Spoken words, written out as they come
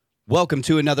Welcome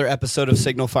to another episode of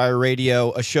Signal Fire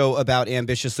Radio, a show about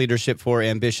ambitious leadership for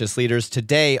ambitious leaders.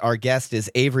 Today, our guest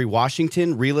is Avery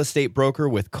Washington, real estate broker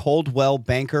with Coldwell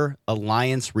Banker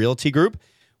Alliance Realty Group.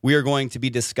 We are going to be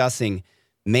discussing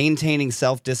maintaining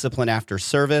self-discipline after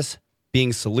service,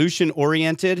 being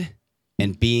solution-oriented,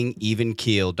 and being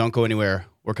even-keeled. Don't go anywhere.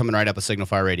 We're coming right up with Signal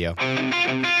Fire Radio.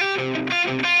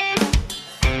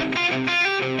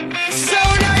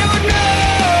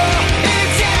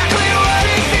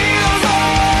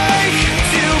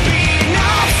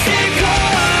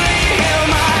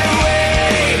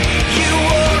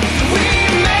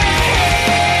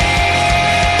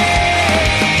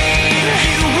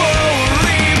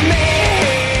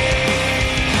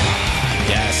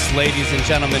 Ladies and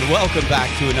gentlemen, welcome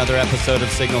back to another episode of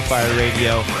Signal Fire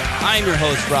Radio. I'm your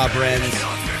host, Rob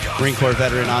Renz, Marine Corps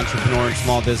veteran, entrepreneur, and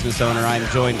small business owner. I'm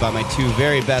joined by my two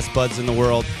very best buds in the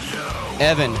world,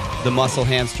 Evan, the Muscle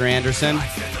Hamster Anderson.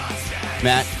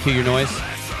 Matt, hear your noise?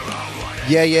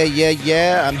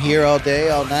 Yeah. I'm here all day,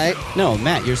 all night. No,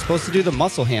 Matt, you're supposed to do the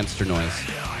Muscle Hamster noise.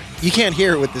 You can't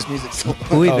hear it with this music so loud.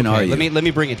 Who even are you? Let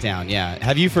me bring it down, yeah.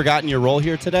 Have you forgotten your role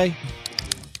here today?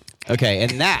 Okay,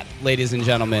 and that, ladies and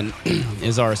gentlemen,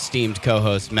 is our esteemed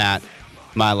co-host, Matt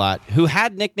Mylott, who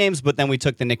had nicknames, but then we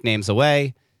took the nicknames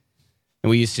away, and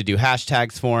we used to do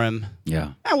hashtags for him.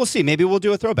 Yeah. We'll see. Maybe we'll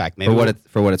do a throwback. Maybe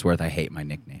For what it's worth, I hate my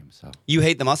nickname. So You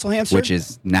hate the Muscle Hamster? which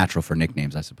is natural for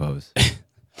nicknames, I suppose.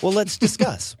 Well, let's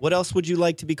discuss. What else would you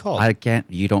like to be called? I can't.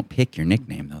 You don't pick your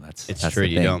nickname though. That's true, the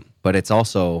you thing. don't. But it's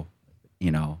also,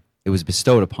 it was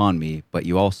bestowed upon me. But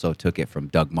you also took it from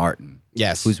Doug Martin.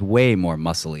 Yes. Who's way more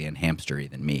muscly and hamstery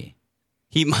than me.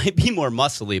 He might be more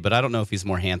muscly, but I don't know if he's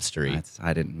more hamstery.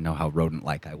 I didn't know how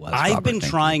rodent-like I was. I've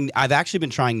Robert, I've actually been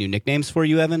trying new nicknames for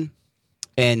you, Evan.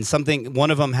 And one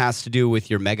of them has to do with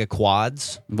your mega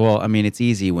quads. Well, I mean, it's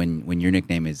easy when your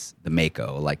nickname is the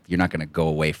Mako. Like, you're not going to go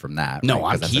away from that. No, right?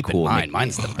 'Cause I'm that's a keeping cool mine. nickname.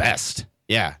 Mine's the best.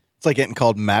 Yeah. It's like getting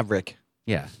called Maverick,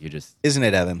 Yeah, isn't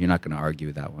it, Evan? you're not going to argue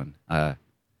with that one. I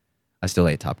still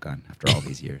hate Top Gun after all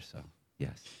these years, so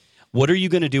yes. What are you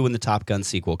going to do when the Top Gun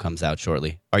sequel comes out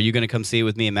shortly? Are you going to come see it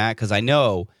with me and Matt? Because I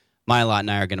know Mylott and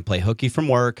I are going to play hooky from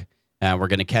work, and we're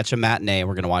going to catch a matinee, and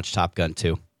we're going to watch Top Gun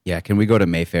 2. Yeah, can we go to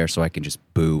Mayfair so I can just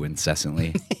boo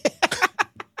incessantly?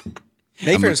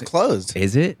 Mayfair's closed.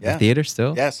 Is it? Yeah. The theater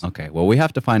still? Yes. Okay, well, we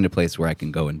have to find a place where I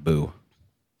can go and boo.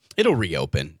 It'll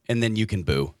reopen, and then you can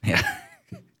boo. Yeah.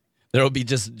 There's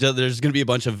going to be a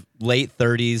bunch of late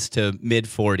 30s to mid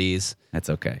 40s. That's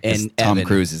okay. 'Cause And Tom Evan,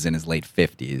 Cruise is in his late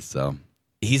 50s, so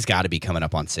he's got to be coming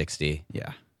up on 60.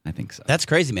 yeah, I think so. That's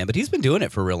crazy, man. But he's been doing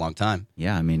it for a real long time.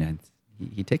 Yeah, I mean,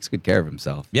 he takes good care of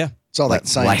himself. Yeah. It's all that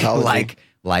Scientology.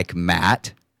 Like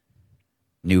Matt,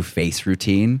 new face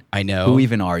routine. I know. Who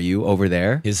even are you over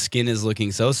there? His skin is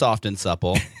looking so soft and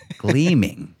supple.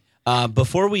 Gleaming.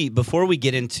 Before we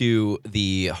get into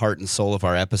the heart and soul of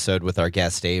our episode with our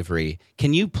guest Avery,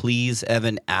 can you please,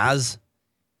 Evan, as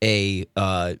a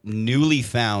newly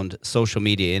found social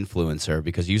media influencer,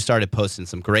 because you started posting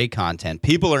some great content,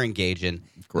 people are engaging,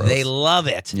 Gross. they love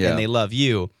it, Yeah. and they love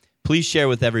you. Please share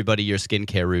with everybody your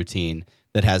skincare routine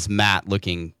that has Matt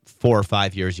looking 4 or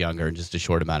 5 years younger in just a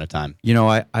short amount of time.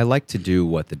 I like to do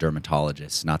what the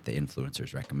dermatologists, not the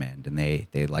influencers, recommend, and they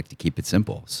like to keep it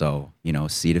simple. So,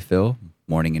 Cetaphil,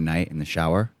 morning and night in the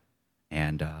shower,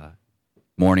 and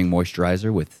morning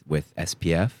moisturizer with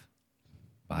SPF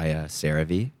by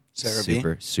CeraVe.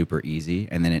 CeraVe. Super easy.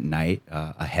 And then at night,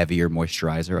 a heavier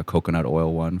moisturizer, a coconut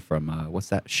oil one from, what's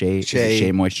that?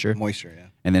 Shea Moisture. Moisture, yeah.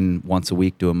 And then once a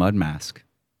week, do a mud mask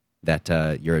that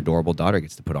your adorable daughter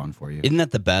gets to put on for you. Isn't that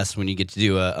the best when you get to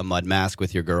do a mud mask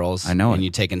with your girls? I know And it.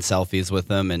 you're taking selfies with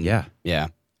them. And Yeah. Yeah.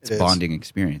 It's a bonding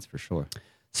experience for sure.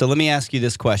 So let me ask you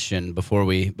this question before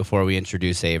we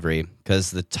introduce Avery,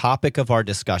 because the topic of our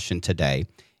discussion today,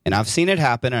 and I've seen it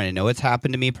happen, and I know it's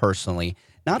happened to me personally,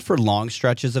 not for long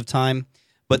stretches of time,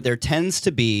 but there tends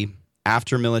to be,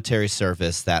 after military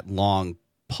service, that long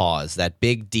pause, that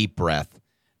big deep breath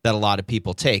that a lot of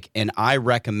people take, and I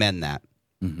recommend that.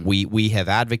 Mm-hmm. We have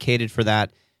advocated for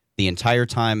that the entire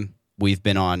time we've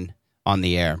been on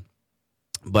the air.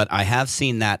 But I have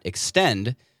seen that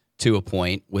extend to a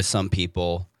point with some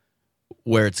people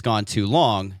where it's gone too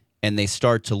long and they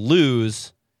start to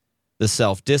lose the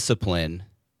self-discipline,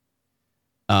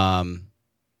 and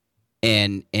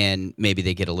maybe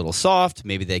they get a little soft,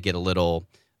 maybe they get a little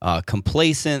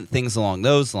complacent, things along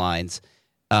those lines.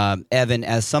 Evan,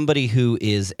 as somebody who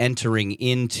is entering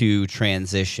into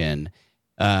transition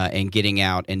and getting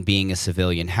out and being a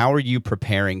civilian, how are you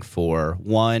preparing for,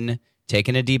 one,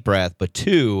 taking a deep breath, but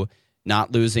two,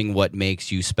 not losing what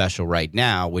makes you special right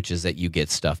now, which is that you get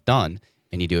stuff done,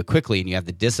 and you do it quickly, and you have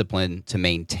the discipline to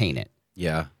maintain it.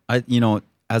 Yeah.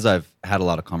 As I've had a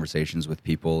lot of conversations with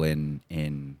people in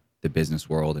the business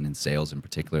world and in sales in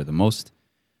particular, the most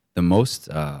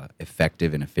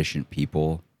effective and efficient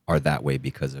people are that way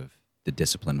because of the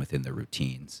discipline within the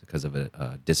routines, because of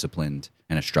a disciplined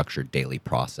and a structured daily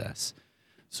process.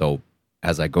 So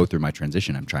as I go through my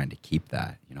transition, I'm trying to keep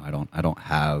that. I don't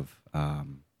have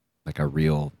like a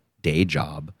real day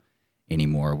job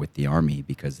anymore with the Army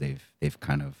because they've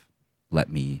kind of let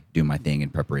me do my thing in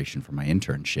preparation for my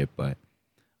internship. But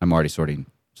I'm already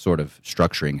sort of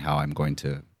structuring how I'm going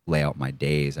to lay out my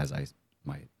days as I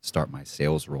start my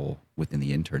sales role within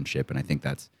the internship. And I think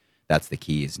that's the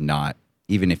key, is not,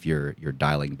 even if you're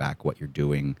dialing back what you're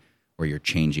doing or you're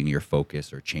changing your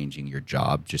focus or changing your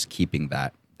job, just keeping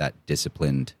that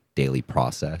disciplined daily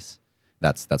process.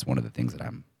 That's one of the things that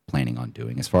I'm planning on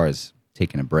doing. As far as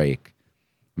taking a break,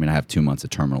 I have 2 months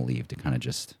of terminal leave to kind of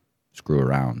just screw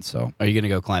around. So, are you going to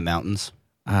go climb mountains?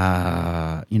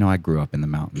 I grew up in the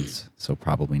mountains, so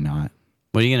probably not.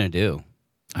 What are you going to do?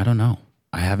 I don't know.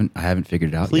 I haven't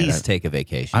figured it out yet. Please take a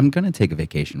vacation. I'm going to take a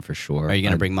vacation for sure. Are you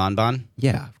going to bring Monbon?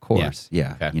 Yeah, of course.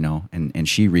 Yeah. Okay. And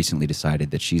she recently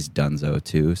decided that she's donezo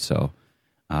too. So,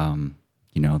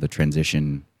 the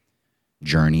transition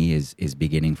journey is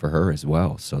beginning for her as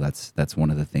well. So that's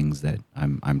one of the things that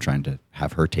I'm trying to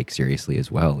have her take seriously as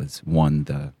well, is one,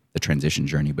 the transition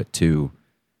journey, but two,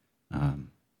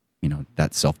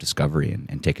 that self-discovery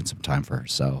and taking some time for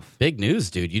herself. Big news,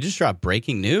 dude. You just dropped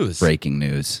breaking news. Breaking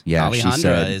news. Yeah.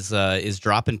 Alejandra is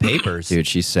dropping papers. Dude,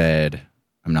 she said,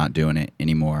 I'm not doing it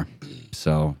anymore.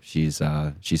 So she's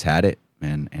had it,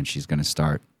 and she's going to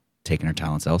start taking her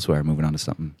talents elsewhere, moving on to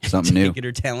something new. Taking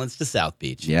her talents to South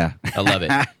Beach. Yeah. I love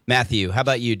it. Matthew, how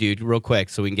about you, dude? Real quick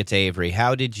so we can get to Avery.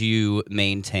 How did you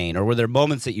maintain, or were there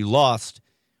moments that you lost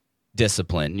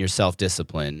discipline, your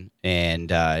self-discipline?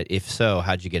 And if so,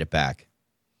 how'd you get it back?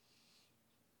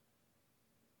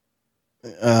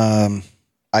 I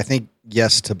think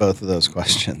yes to both of those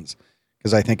questions,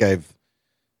 because I think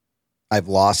I've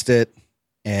lost it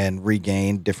and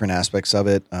regained different aspects of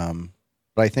it.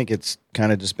 But I think it's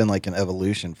kind of just been like an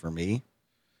evolution for me.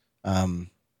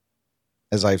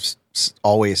 As I've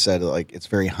always said, like, it's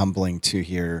very humbling to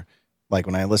hear, like,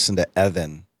 when I listen to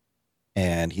Evan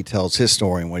and he tells his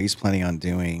story and what he's planning on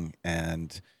doing,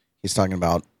 and he's talking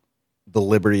about the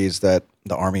liberties that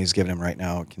the Army has given him right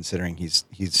now, considering he's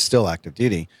still active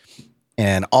duty,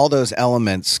 and all those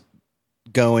elements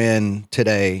go in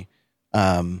today,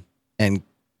 and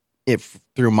if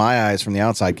through my eyes from the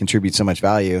outside contribute so much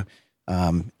value.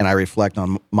 And I reflect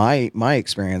on my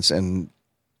experience, and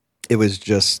it was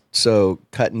just so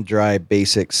cut and dry,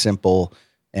 basic, simple,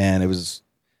 and it was.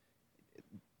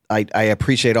 I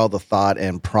appreciate all the thought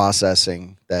and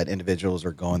processing that individuals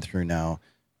are going through now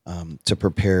to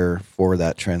prepare for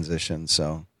that transition.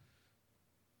 So,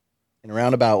 in a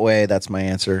roundabout way, that's my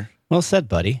answer. Well said,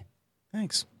 buddy.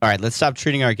 Thanks. All right, let's stop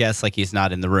treating our guest like he's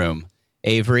not in the room.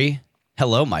 Avery,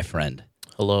 hello, my friend.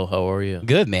 Hello, how are you?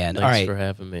 Good, man. Thanks All right. for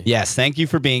having me. Yes, thank you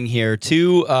for being here.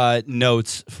 Two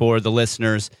notes for the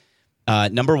listeners.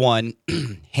 Number one,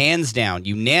 hands down,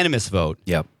 unanimous vote.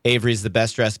 Yep. Avery's the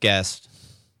best dressed guest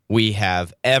we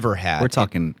have ever had. We're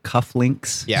talking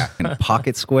cufflinks. Yeah. And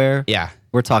pocket square. Yeah.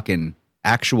 We're talking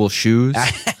actual shoes.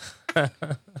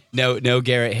 No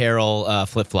Garrett Harrell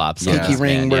flip flops. Pinky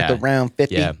ring worth around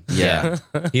 50. Yeah.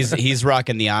 He's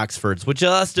rocking the Oxfords with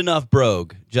just enough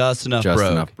brogue. Just enough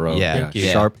brogue. Yeah.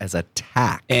 Sharp as a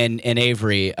tack. And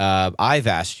Avery, I've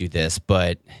asked you this,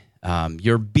 but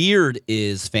your beard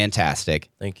is fantastic.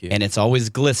 Thank you. And it's always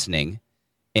glistening,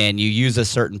 and you use a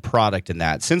certain product in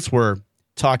that. Since we're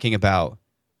talking about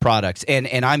products,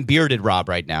 and I'm bearded Rob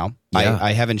right now. Yeah.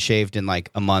 I haven't shaved in like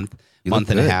a month and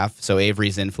good. a half, so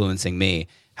Avery's influencing me.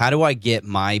 How do I get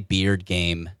my beard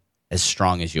game as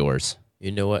strong as yours?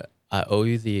 You know what? I owe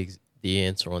you the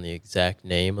answer on the exact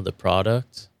name of the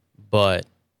product, but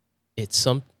it's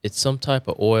some type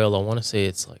of oil. I want to say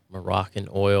it's like Moroccan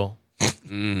oil.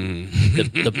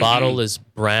 The bottle is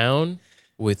brown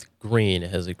with green.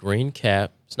 It has a green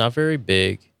cap. It's not very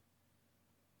big,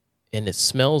 and it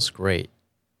smells great.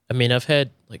 I mean, I've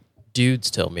had like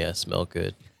dudes tell me I smell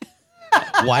good.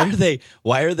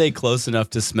 Why are they close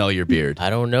enough to smell your beard? I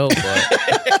don't know,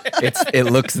 but it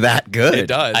looks that good. It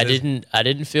does. I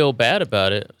didn't feel bad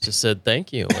about it. I just said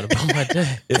thank you. What about my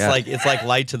day? It's like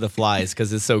light to the flies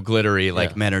because it's so glittery.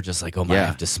 Like men are just like, oh my, I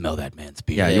have to smell that man's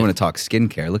beard. Yeah, you want to talk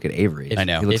skincare? Look at Avery. I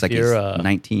know. He looks like he's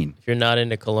 19. If you're not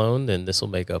into cologne, then this will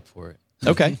make up for it.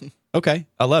 Okay.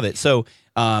 I love it. So,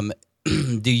 let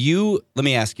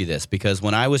me ask you this, because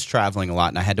when I was traveling a lot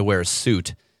and I had to wear a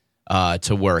suit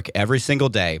to work every single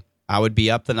day, I would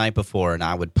be up the night before and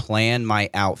I would plan my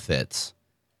outfits.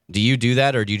 Do you do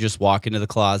that, or do you just walk into the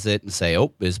closet and say,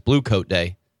 "Oh, it's blue coat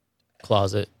day"?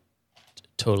 Closet.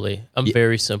 Totally. I'm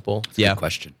very simple. That's a good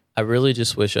question. I really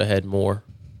just wish I had more,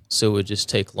 so it would just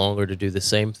take longer to do the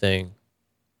same thing,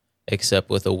 except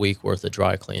with a week worth of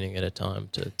dry cleaning at a time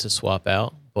to swap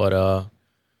out. But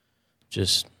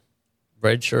just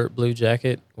red shirt, blue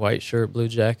jacket, white shirt, blue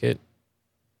jacket,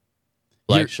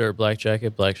 black shirt, black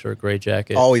jacket, black shirt, gray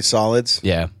jacket. Always solids.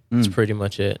 Yeah. That's pretty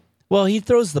much it. Well, he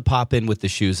throws the pop in with the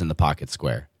shoes in the pocket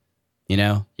square. You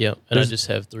know? Yep. And I just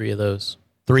have 3 of those.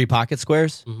 3 pocket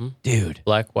squares? Mm-hmm. Dude.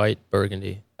 Black, white,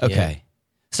 burgundy. Okay.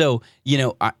 So, you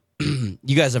know,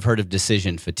 you guys have heard of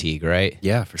decision fatigue, right?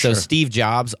 Yeah, for So sure. Steve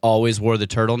Jobs always wore the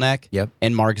turtleneck. Yep.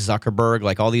 And Mark Zuckerberg,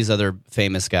 like all these other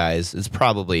famous guys, it's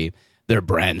probably their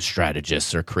brand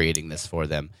strategists are creating this for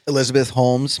them. Elizabeth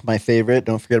Holmes, my favorite.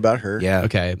 Don't forget about her. Yeah.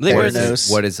 Okay. They What wear is this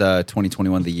it? What is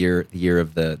 2021 the year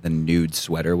of the nude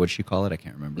sweater? What'd she call it? I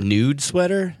can't remember. nude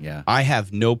sweater. Yeah. I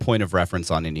have no point of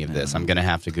reference on any of this. I'm going to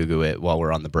have to Google it while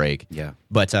we're on the break. Yeah.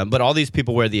 But all these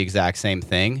people wear the exact same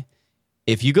thing.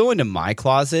 If you go into my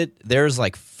closet, there's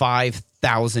like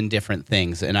 5,000 different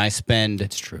things, and I spend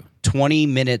It's true. 20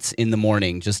 minutes in the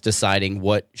morning just deciding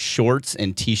what shorts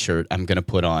and t-shirt I'm going to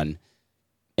put on.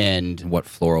 And And what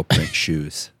floral print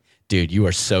shoes? dude, you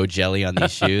are so jelly on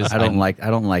these shoes. I don't like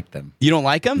them. You don't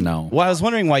like them? No. Well, I was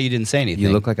wondering why you didn't say anything.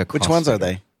 You look like a Which ones are CrossFitter.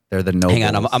 they? They're the nobles. Hang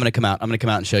on, I'm going to come out. I'm going to come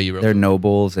out and show you real They're quick.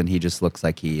 nobles, and he just looks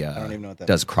like he don't even know what that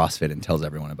does CrossFit and tells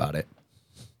everyone about it.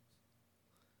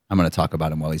 I'm going to talk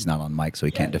about him while he's not on mic, so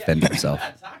he can't defend himself.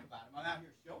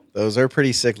 Those are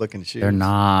pretty sick looking shoes. They're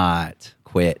not.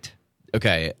 Quit.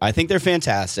 Okay, I think they're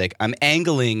fantastic. I'm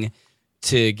angling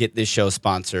to get this show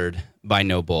sponsored by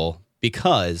Noble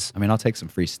because, I mean, I'll take some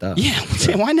free stuff. yeah,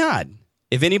 why not?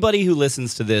 If anybody who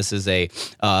listens to this is a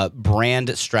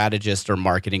brand strategist or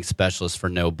marketing specialist for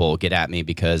Noble, get at me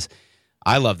because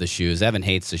I love the shoes. Evan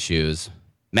hates the shoes.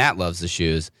 Matt loves the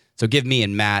shoes. So give me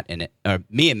and Matt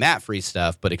free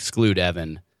stuff, but exclude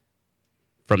Evan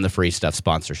from the free stuff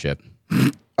sponsorship.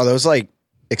 Are those like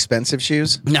expensive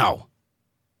shoes? No.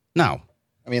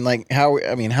 I mean, like how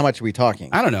much are we talking?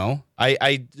 I don't know.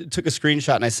 I took a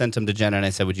screenshot and I sent them to Jenna and I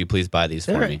said, "Would you please buy these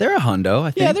for me?" They're a hundo,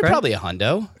 I think. Yeah, they're right? probably a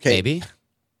hundo, Okay. maybe.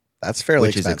 That's fairly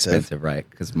Which is expensive, right?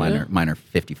 Because mine are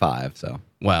 $55. So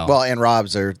Well, and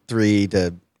Rob's are $3,000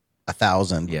 to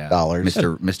 $1,000. yeah,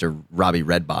 Mr. Robbie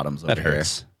Redbottoms over that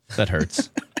hurts. That hurts.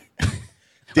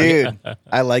 Dude,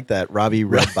 I like that Robbie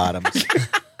Redbottoms.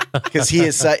 Because he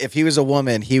is, if he was a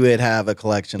woman, he would have a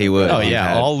collection. He of would. Oh, Louboutins.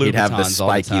 yeah, all He'd have the Louboutins all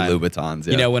the spiky time. Louboutins.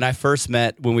 Yeah. You know,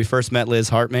 when we first met Liz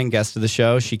Hartman, guest of the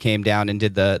show, she came down and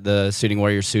did the Suiting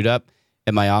Warrior suit up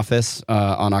at my office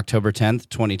on October 10th,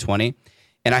 2020.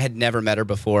 And I had never met her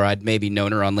before. I'd maybe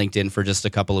known her on LinkedIn for just a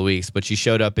couple of weeks, but she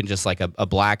showed up in just like a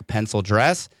black pencil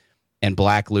dress and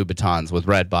black Louboutins with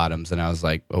red bottoms. And I was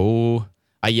like, oh,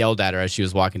 I yelled at her as she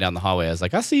was walking down the hallway. I was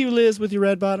like, I see you, Liz, with your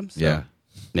red bottoms. So, Yeah.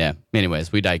 yeah.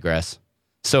 Anyways, we digress.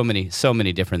 So many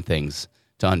different things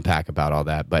to unpack about all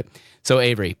that. But so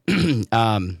Avery,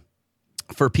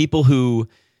 for people who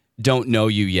don't know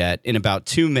you yet, in about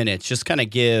 2 minutes, just kind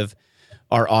of give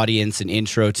our audience an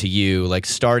intro to you, like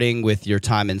starting with your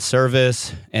time in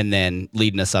service and then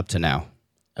leading us up to now.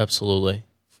 Absolutely.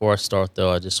 Before I start,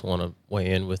 though, I just want to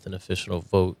weigh in with an official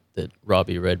vote that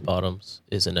Robbie Redbottoms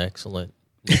is an excellent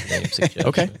nickname suggestion.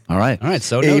 Okay. All right. All right.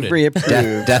 So noted. Avery approved.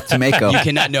 Death to Mako.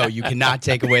 You cannot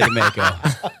take away the Mako.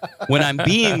 When I'm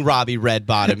being Robbie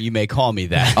Redbottom, you may call me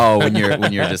that. Oh, when you're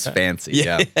just fancy.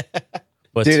 Yeah.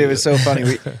 But Dude, to- it was so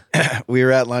funny. We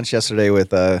were at lunch yesterday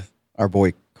with our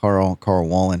boy Carl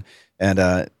Wallen, and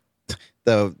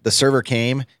the server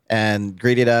came and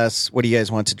greeted us. What do you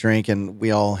guys want to drink? And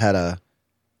we all had a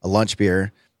lunch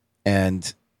beer,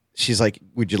 and she's like,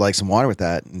 "Would you like some water with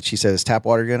that?" And she said, "Is tap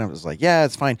water good?" I was like, "Yeah,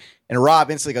 it's fine." And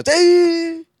Rob instantly goes,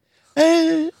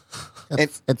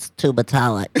 It's too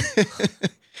metallic.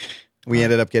 We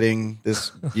ended up getting this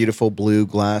beautiful blue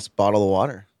glass bottle of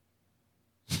water.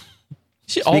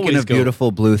 She Speaking always of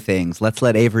beautiful blue things, let's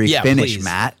let Avery Yeah, finish, please.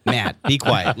 Matt. Matt, be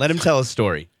quiet. Let him tell a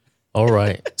story. All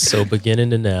right. So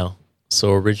beginning to now.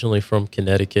 So originally from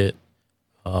Connecticut.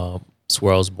 It's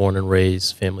where I was born and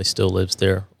raised. Family still lives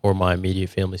there, or my immediate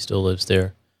family still lives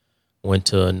there. Went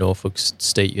to Norfolk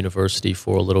State University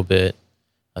for a little bit.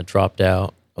 I dropped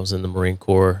out. I was in the Marine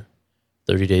Corps.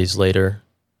 30 days later,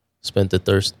 spent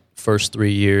the first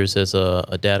 3 years as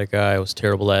a data guy. I was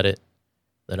terrible at it.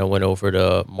 Then I went over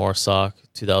to MARSOC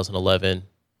 2011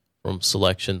 from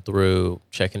selection through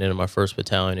checking into my first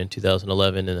battalion in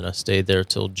 2011, and then I stayed there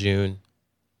till June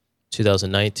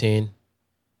 2019.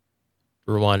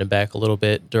 rewinding back a little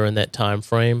bit, during that time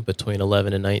frame between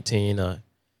 11 and 19, I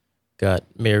got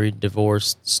married,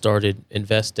 divorced, started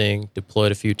investing,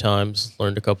 deployed a few times,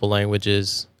 learned a couple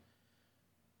languages,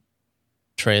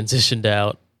 transitioned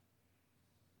out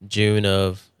June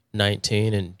of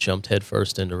 19 and jumped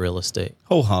headfirst into real estate.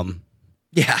 Ho hum.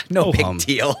 Yeah, no Oh, big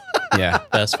deal. Yeah.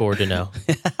 Fast forward to now.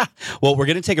 Well, we're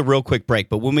going to take a real quick break,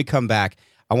 but when we come back,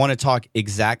 I want to talk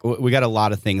we got a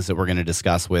lot of things that we're going to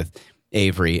discuss with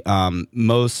Avery,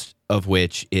 most of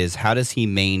which is how does he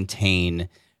maintain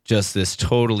just this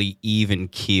totally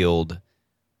even-keeled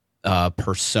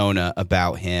persona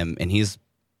about him. And he's,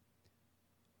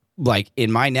 like,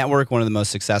 in my network, one of the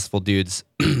most successful dudes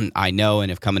I know and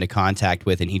have come into contact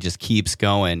with, and he just keeps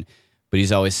going, but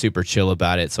he's always super chill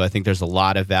about it. So I think there's a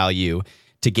lot of value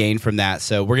to gain from that.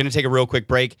 So we're going to take a real quick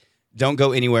break. Don't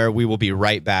go anywhere. We will be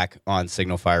right back on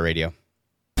Signal Fire Radio.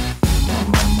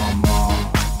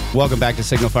 Welcome back to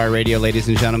Signal Fire Radio, ladies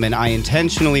and gentlemen. I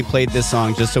intentionally played this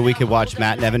song just so we could watch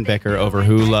Matt and Evan bicker over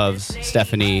who loves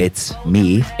Stephanie, It's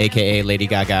me. a.k.a. Lady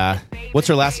Gaga. What's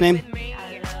her last name?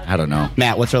 I don't know.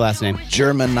 Matt, what's her last name?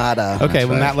 Germanata. Okay,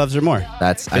 well, right. Matt loves her more.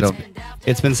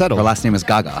 It's been settled. Her last name is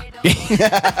Gaga.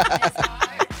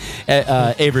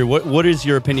 Avery, what is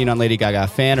your opinion on Lady Gaga?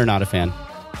 Fan or not a fan?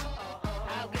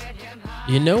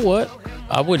 You know what?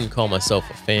 I wouldn't call myself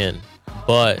a fan,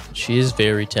 but she is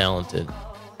very talented.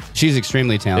 She's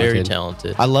extremely talented. Very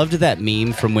talented. I loved that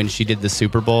meme from when she did the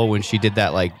Super Bowl, when she did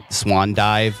that, like, swan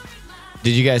dive.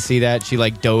 Did you guys see that? She,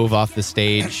 like, dove off the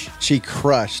stage. She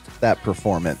crushed that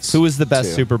performance. Who was the best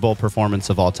too. Super Bowl performance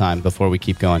of all time before we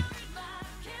keep going?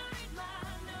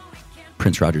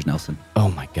 Prince Rogers Nelson. Oh,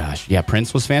 my gosh. Yeah,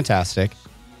 Prince was fantastic.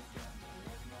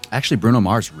 Actually, Bruno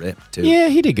Mars ripped, too. Yeah,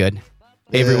 he did good.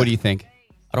 Avery, Yeah. what do you think?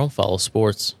 I don't follow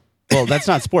sports. Well, that's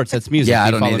not sports. That's music. Yeah, Do I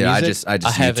you don't follow either. I music?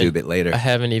 just haven't- YouTube it later. I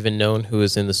haven't even known who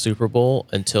was in the Super Bowl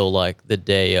until like the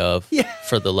day of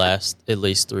for the last at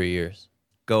least 3 years.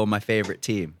 Go my favorite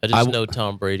team. I just know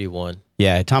Tom Brady won.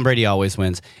 Yeah, Tom Brady always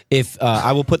wins. If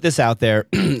I will put this out there,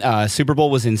 Super Bowl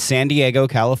was in San Diego,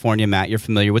 California. Matt, you're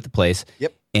familiar with the place.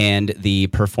 Yep. And the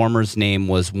performer's name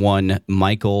was one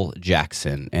Michael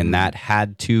Jackson, and that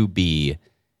had to be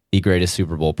the greatest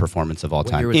Super Bowl performance of all What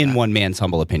time, year was in that? one man's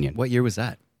humble opinion. What year was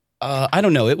that? I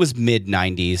don't know. It was mid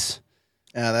 '90s.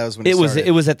 Yeah, that was when It was. started.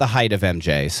 It was at the height of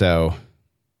MJ. So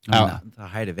I mean, the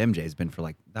height of MJ has been for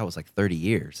that was like 30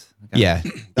 years. Okay. yeah,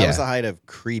 That yeah. was the height of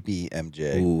creepy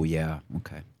MJ. Ooh, yeah.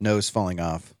 Okay. Nose falling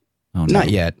off. Oh, no. Not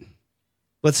yet.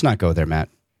 Let's not go there, Matt.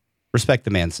 Respect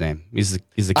the man's name. He's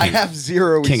the I king. have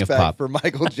zero King of respect pop. for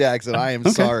Michael Jackson. I am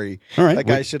Okay. sorry. All right. That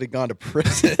guy should have gone to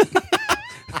prison.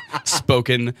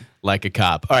 Spoken like a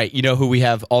cop. All right. You know who we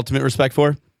have ultimate respect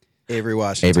for? Avery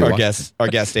Washington. Avery Our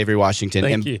guest, Avery Washington.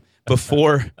 Thank and you.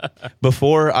 Before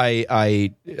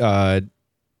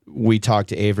we talked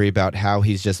to Avery about how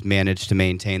he's just managed to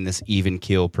maintain this even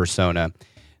keel persona,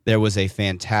 there was a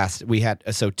fantastic.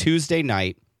 Tuesday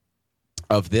night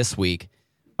of this week,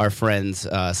 our friends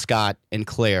Scott and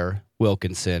Claire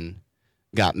Wilkinson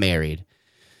got married.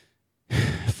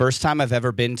 First time I've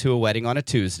ever been to a wedding on a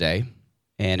Tuesday,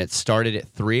 and it started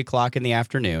at 3:00 in the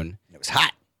afternoon. It was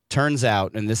hot. Turns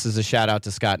out, and this is a shout out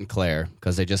to Scott and Claire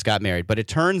because they just got married, but it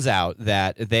turns out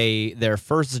that their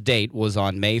first date was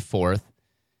on May 4th,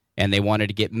 and they wanted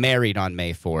to get married on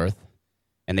May 4th,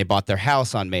 and they bought their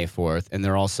house on May 4th, and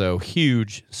they're also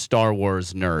huge Star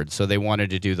Wars nerds, so they wanted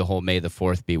to do the whole May the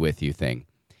 4th be with you thing.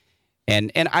 And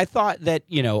I thought that,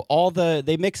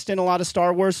 they mixed in a lot of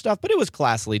Star Wars stuff, but it was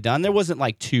classily done. There wasn't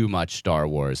like too much Star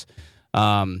Wars.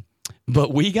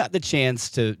 But we got the chance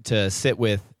to sit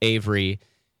with Avery,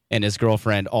 and his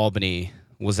girlfriend Albany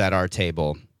was at our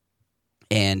table.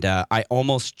 And I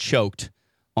almost choked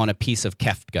on a piece of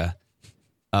kefta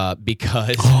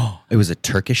because It was a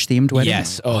Turkish themed wedding?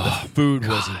 yes, the food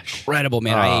was incredible,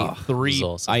 man. I ate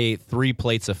awesome. I ate 3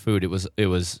 plates of food. It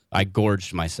was I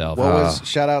gorged myself. What was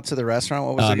shout out to the restaurant?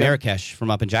 What was it again? Marrakesh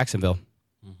from up in Jacksonville.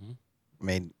 I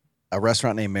mean, a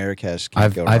restaurant named Marrakesh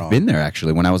can't go I've wrong. been there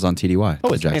actually when I was on TDY.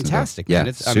 Oh, it's Jacksonville. fantastic, Yeah, man.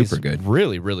 It's super it's good.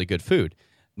 Really, really good food.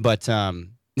 But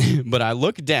but I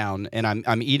look down and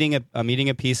I'm eating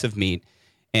a piece of meat,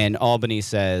 and Albany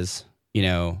says,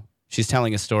 she's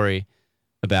telling a story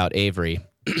about Avery.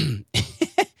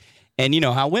 And you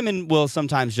know how women will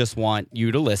sometimes just want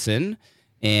you to listen,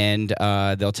 and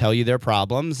they'll tell you their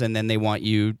problems, and then they want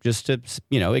you just to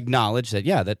acknowledge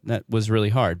that that was really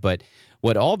hard. But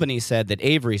what Albany said that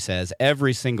Avery says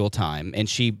every single time, and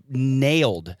she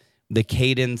nailed the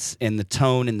cadence and the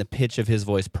tone and the pitch of his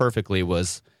voice perfectly,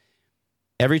 was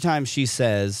every time she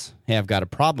says, "Hey, I've got a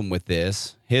problem with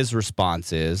this," his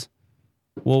response is,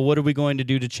 "Well, what are we going to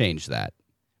do to change that?"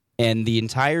 and the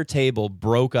entire table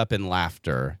broke up in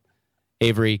laughter.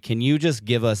 Avery, can you just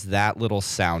give us that little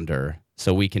sounder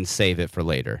so we can save it for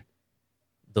later?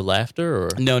 The laughter, or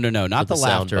No, not the the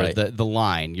sound laughter. bite? The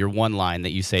line, your one line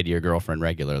that you say to your girlfriend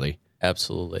regularly.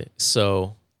 Absolutely.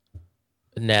 So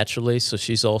naturally, so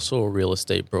she's also a real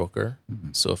estate broker.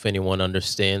 So if anyone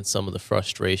understands some of the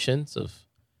frustrations of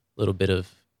a little bit of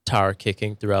tire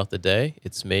kicking throughout the day,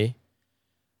 it's me.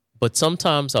 But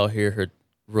sometimes I'll hear her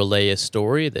relay a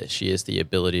story that she has the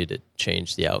ability to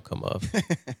change the outcome of.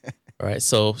 All right.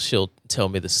 So she'll tell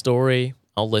me the story.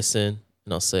 I'll listen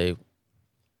and I'll say,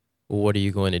 well, what are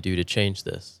you going to do to change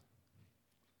this?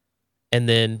 And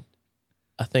then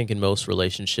I think in most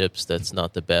relationships, that's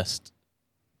not the best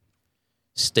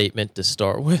statement to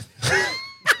start with.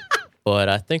 But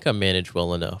I think I manage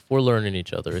well enough. We're learning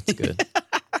each other. It's good.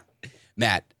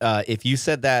 Matt, if you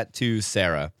said that to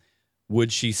Sarah,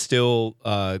 would she still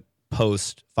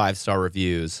post 5-star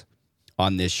reviews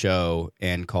on this show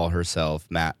and call herself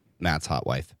Matt's hot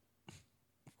wife?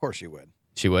 Of course she would.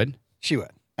 She would? She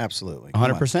would. Absolutely. Come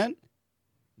on. 100%?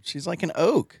 She's like an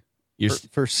oak You're,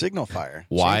 for Signal Fire.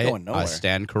 She why? ain't going nowhere. I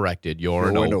stand corrected. You're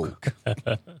an oak.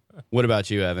 What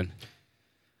about you, Evan?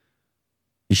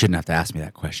 You shouldn't have to ask me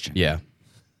that question. Yeah,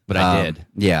 but I did.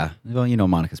 Yeah. Well,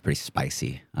 Monica's pretty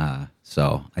spicy.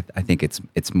 So I think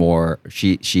it's more,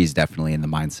 she's definitely in the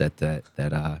mindset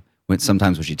that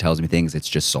sometimes when she tells me things, it's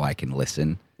just so I can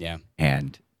listen. Yeah.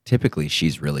 And typically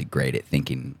she's really great at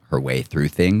thinking her way through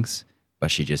things,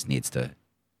 but she just needs to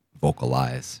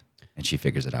vocalize and she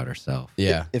figures it out herself.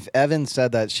 Yeah. If Evan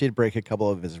said that, she'd break a couple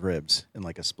of his ribs in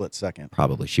like a split second.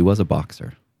 Probably. She was a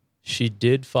boxer. She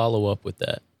did follow up with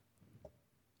that.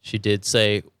 She did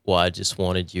say, well, I just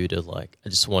wanted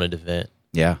to vent.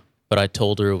 Yeah. But I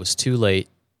told her it was too late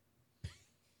and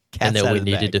Cat's that out we of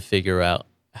the needed bag. to figure out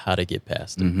how to get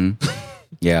past it. hmm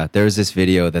Yeah. There's this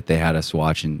video that they had us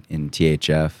watch in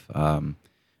THF. And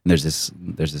there's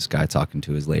this guy talking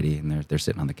to his lady, and they're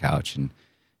sitting on the couch, and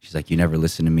she's like, "You never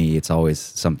listen to me. It's always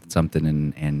something."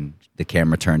 And the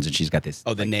camera turns, and she's got this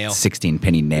Oh, the nail.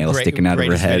 16-penny nail sticking out of her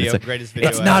Greatest head. video- It's, greatest video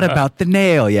it's ever. not about the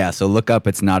nail. Yeah. So look up.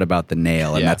 It's not about the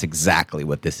nail, and Yeah. that's exactly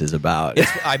what this is about.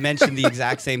 I mentioned the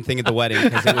exact same thing at the wedding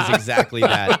because it was exactly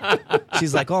that.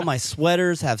 She's like, "All my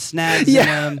sweaters have snags in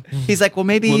Yeah. them." He's like, well,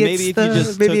 maybe Well, it's maybe if the, you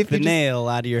just maybe took if the you just- nail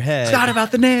out of your head. It's not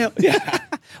about the nail. Yeah.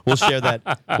 We'll share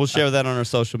that. We'll share that on our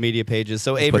social media pages.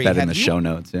 So, Avery, Put that in have the you- show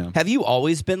notes. Yeah. Have you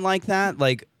always been like that?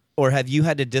 Like, or have you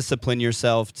had to discipline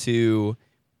yourself to,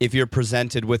 if you're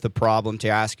presented with a problem, to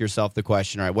ask yourself the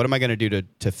question, all right, what am I going to do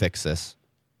to fix this?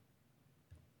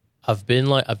 I've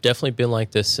definitely been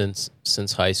like this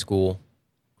since high school,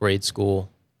 grade school.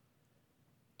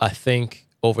 I think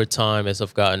over time, as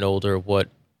I've gotten older, what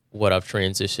I've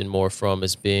transitioned more from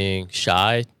is being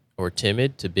shy or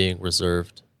timid to being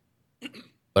reserved.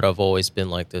 But I've always been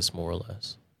like this, more or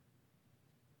less.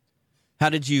 How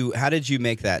did you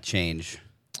make that change?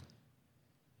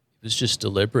 It was just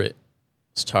deliberate.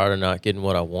 I was tired of not getting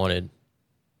what I wanted.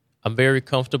 I'm very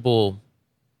comfortable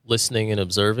listening and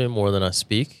observing more than I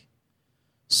speak.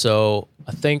 So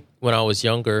I think when I was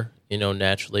younger,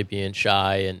 naturally being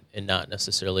shy and not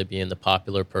necessarily being the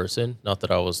popular person, not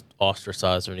that I was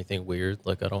ostracized or anything weird,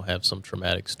 like I don't have some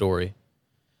traumatic story.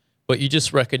 But you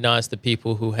just recognize the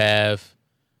people who have,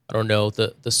 I don't know,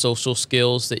 the social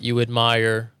skills that you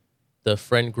admire, the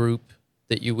friend group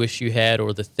that you wish you had,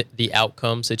 or the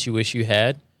outcomes that you wish you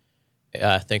had.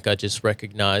 I think I just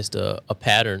recognized a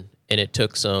pattern, and it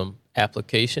took some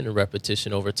application and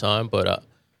repetition over time. But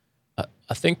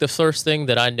I think the first thing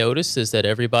that I noticed is that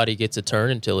everybody gets a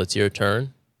turn until it's your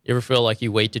turn. You ever feel like you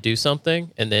wait to do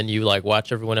something, and then you like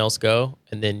watch everyone else go,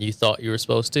 and then you thought you were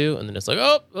supposed to, and then it's like,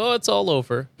 oh, it's all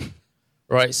over.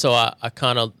 Right? So I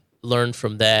kind of learned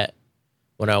from that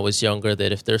when I was younger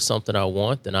that if there's something I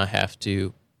want, then I have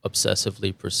to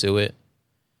obsessively pursue it.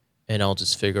 And I'll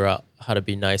just figure out how to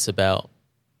be nice about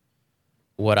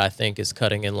what I think is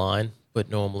cutting in line, but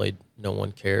normally no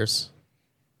one cares.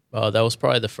 That was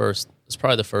probably the first. It's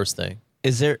probably the first thing.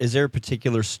 Is there a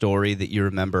particular story that you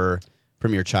remember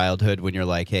from your childhood when you're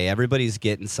like, hey, everybody's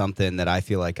getting something that I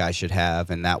feel like I should have,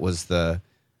 and that was the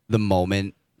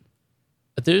moment?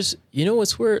 There's,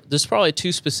 it's weird. There's probably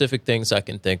two specific things I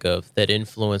can think of that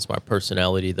influence my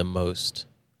personality the most.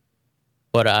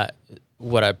 But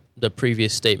the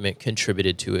previous statement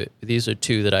contributed to it. These are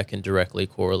two that I can directly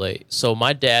correlate. So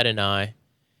my dad and I,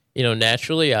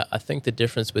 naturally, I think the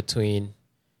difference between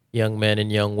young men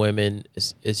and young women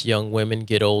is as young women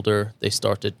get older, they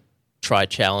start to try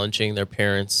challenging their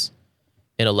parents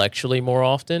intellectually more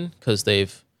often because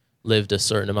they've lived a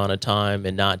certain amount of time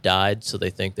and not died, so they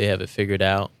think they have it figured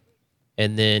out.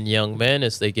 And then young men,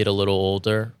 as they get a little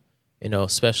older,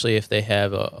 especially if they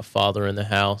have a father in the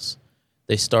house,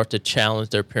 they start to challenge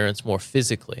their parents more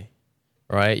physically,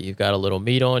 right? You've got a little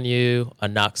meat on you. I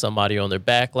knocked somebody on their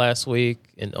back last week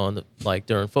and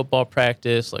during football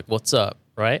practice, like, what's up,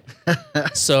 right?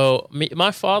 So my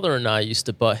father and I used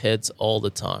to butt heads all the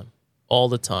time.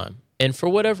 And for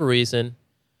whatever reason,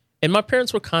 and my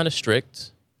parents were kind of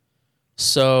strict.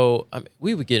 So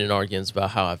we would get in arguments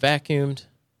about how I vacuumed,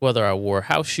 whether I wore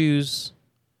house shoes.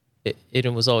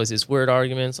 It was always these weird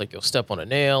arguments, like you'll step on a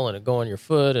nail and it'll go on your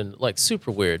foot, and like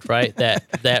super weird, right?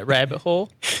 That rabbit hole.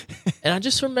 And I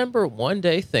just remember one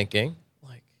day thinking,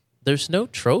 like, there's no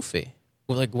trophy.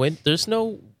 There's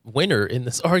no winner in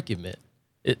this argument.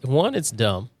 One, it's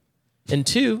dumb. And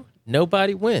two,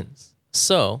 nobody wins.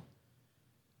 So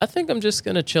I think I'm just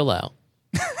going to chill out.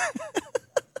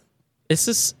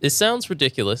 It sounds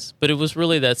ridiculous, but it was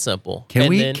really that simple. Can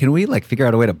we like figure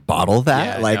out a way to bottle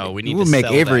that? Yeah, like, no, we need we'll to make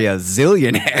sell Avery that. a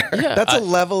zillionaire. Yeah, That's a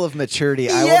level of maturity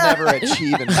I will never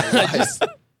achieve in my life.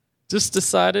 just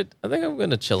decided, I think I'm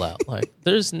going to chill out. Like,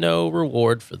 there's no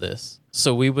reward for this.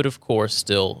 So we would, of course,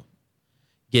 still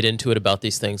get into it about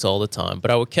these things all the time.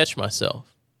 But I would catch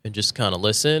myself and just kind of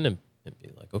listen and be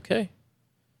like, okay.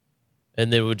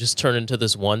 And then it would just turn into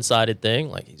this one-sided thing.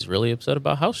 Like, he's really upset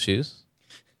about house shoes.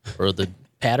 Or the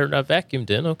pattern I vacuumed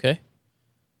in, okay.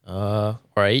 Or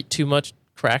I ate too much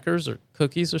crackers or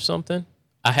cookies or something.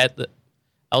 I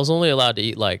was only allowed to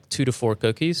eat like 2 to 4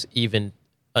 cookies even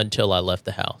until I left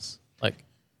the house. Like,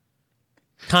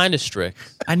 kind of strict.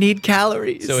 I need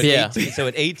calories. So Yeah.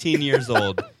 at 18 years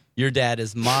old, your dad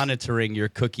is monitoring your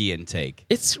cookie intake.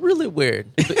 It's really weird.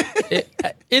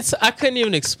 I couldn't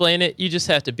even explain it. You just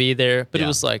have to be there. But Yeah. it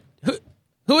was like,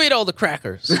 who ate all the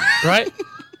crackers, right?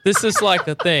 This is like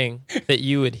a thing that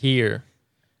you would hear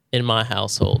in my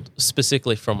household,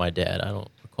 specifically from my dad. I don't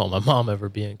recall my mom ever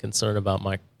being concerned about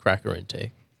my cracker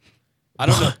intake. I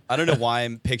don't know why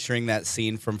I'm picturing that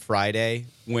scene from Friday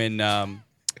when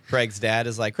Craig's dad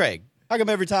is like, Craig, how come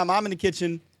every time I'm in the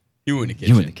kitchen, you in the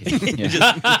kitchen? You in the kitchen. Yeah.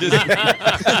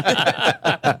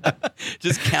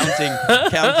 Just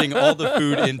counting all the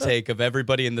food intake of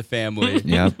everybody in the family.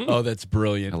 Yep. Oh, that's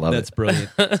brilliant. I love That's it. brilliant.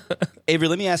 Avery,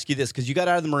 let me ask you this, because you got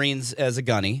out of the Marines as a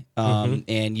gunny,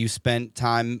 and you spent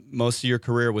time, most of your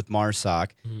career with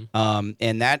MARSOC,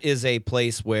 and that is a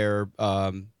place where,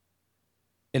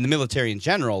 in the military in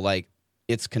general, like,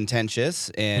 it's contentious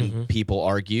and people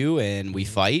argue and we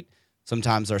fight,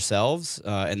 sometimes ourselves,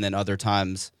 and then other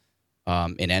times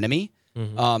an enemy.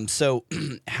 So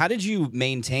how did you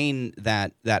maintain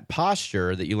that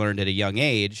posture that you learned at a young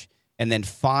age and then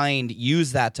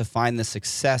use that to find the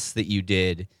success that you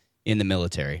did in the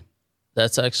military?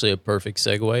 That's actually a perfect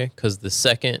segue, because the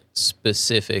second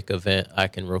specific event I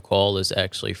can recall is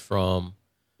actually from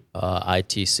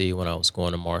ITC when I was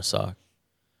going to MARSOC.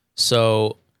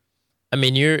 So, I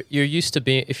mean, you're used to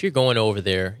being, if you're going over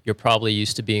there, you're probably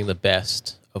used to being the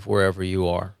best of wherever you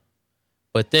are.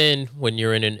 But then when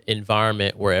you're in an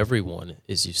environment where everyone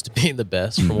is used to being the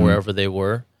best from wherever they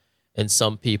were, and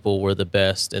some people were the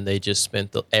best and they just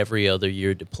spent every other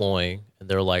year deploying, and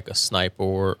they're like a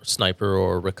sniper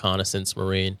or reconnaissance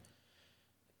Marine,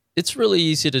 it's really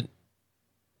easy to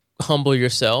humble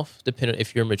yourself, depending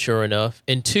if you're mature enough.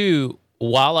 And two,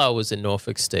 while I was in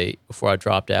Norfolk State, before I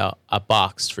dropped out, I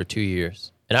boxed for 2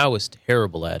 years, and I was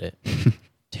terrible at it.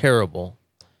 Terrible.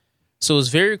 So it was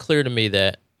very clear to me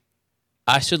that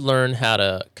I should learn how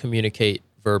to communicate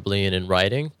verbally and in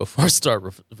writing before I start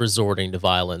resorting to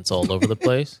violence all over the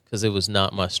place, because it was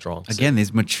not my strong suit. Again,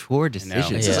 these mature decisions.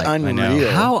 This Yeah. is Like,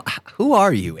 unreal. who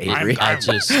are you, Avery?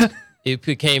 It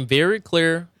became very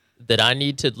clear that I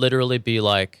need to literally be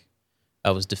like,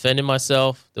 I was defending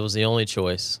myself. That was the only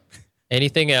choice.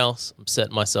 Anything else, I'm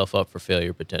setting myself up for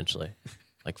failure potentially.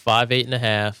 Like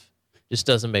 5'8.5" just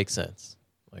doesn't make sense.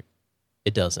 Like,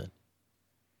 it doesn't.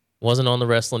 Wasn't on the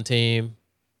wrestling team.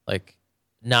 Like,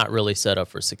 not really set up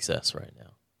for success right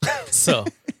now. So,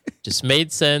 just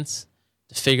made sense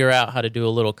to figure out how to do a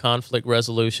little conflict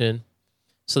resolution.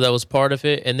 So that was part of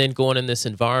it. And then going in this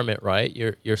environment, right?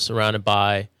 You're surrounded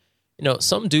by,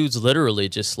 some dudes literally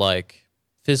just like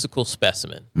physical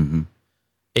specimen. Mhm.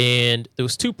 And there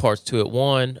was 2 parts to it.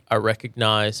 One, I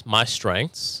recognized my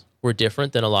strengths were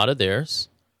different than a lot of theirs,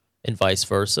 and vice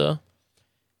versa.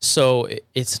 So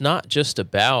it's not just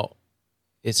about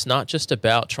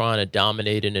trying to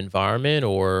dominate an environment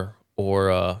or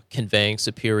conveying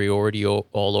superiority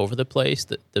all over the place.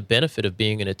 The benefit of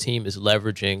being in a team is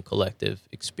leveraging collective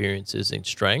experiences and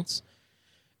strengths.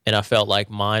 And I felt like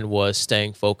mine was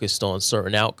staying focused on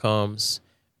certain outcomes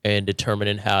and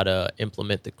determining how to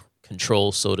implement the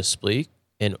controls, so to speak,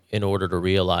 in order to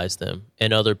realize them.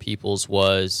 And other people's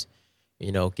was,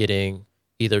 getting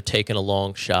either taking a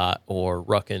long shot or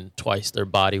rucking twice their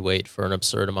body weight for an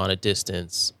absurd amount of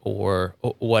distance or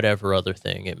whatever other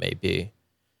thing it may be.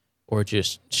 Or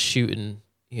just shooting,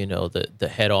 the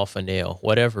head off a nail,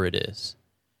 whatever it is.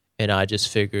 And I just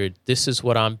figured this is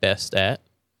what I'm best at.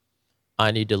 I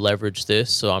need to leverage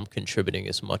this so I'm contributing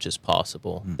as much as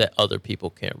possible that other people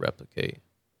can't replicate.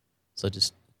 So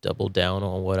just double down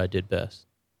on what I did best.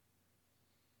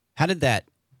 How did that?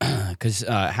 Because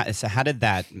how did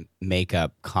that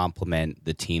makeup complement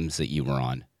the teams that you were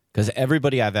on? Because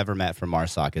everybody I've ever met from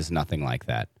MARSOC is nothing like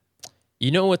that.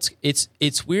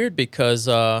 It's weird because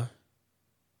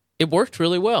it worked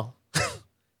really well.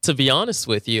 To be honest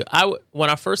with you, when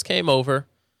I first came over,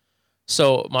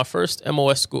 so my first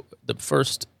MOS school,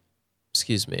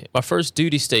 my first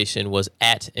duty station was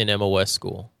at an MOS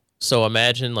school. So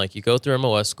imagine like you go through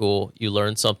MOS school, you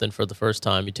learn something for the first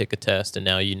time, you take a test, and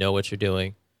now you know what you're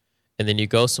doing. And then you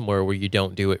go somewhere where you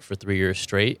don't do it for 3 years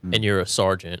straight, and you're a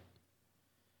sergeant.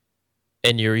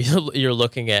 And you're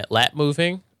looking at lap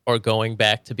moving or going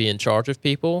back to be in charge of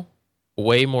people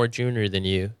way more junior than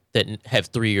you that have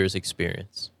 3 years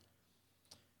experience.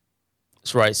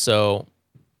 That's right. So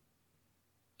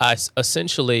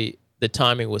essentially the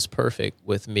timing was perfect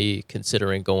with me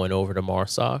considering going over to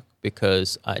MARSOC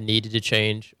because I needed to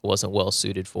change, wasn't well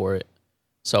suited for it.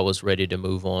 So I was ready to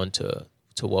move on to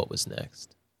what was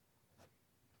next.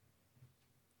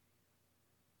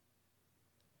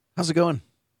 How's it going?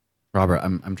 Robert,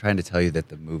 I'm trying to tell you that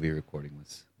the movie recording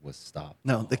was stopped.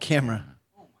 No, the camera.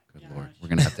 Good Lord. We're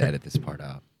going to have to edit this part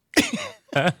out.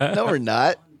 No, we're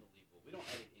not.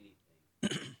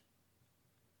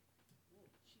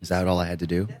 Is that all I had to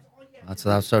do? That's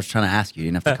what I was trying to ask you.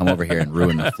 You didn't have to come over here and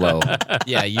ruin the flow.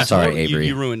 Yeah, Sorry, Avery.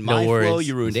 You ruined No my flow. worries.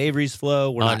 You ruined Avery's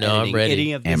flow. We're Oh, not no, I'm editing ready.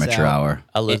 any of this Amateur out. hour.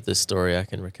 I live this story. I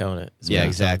can recount it. As Yeah, many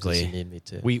times as exactly. you need me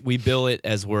to. We bill it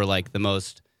as we're like the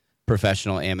most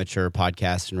professional amateur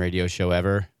podcast and radio show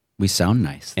ever, We sound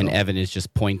nice. and though. Evan is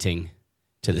just pointing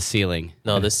to the ceiling.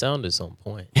 No, the sound is on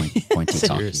point. Point to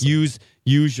talk. Seriously.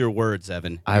 Use your words,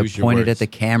 Evan. I Use your pointed words. at the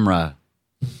camera.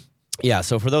 Yeah,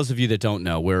 so for those of you that don't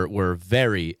know, we're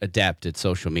very adept at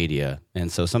social media,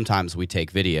 and so sometimes we take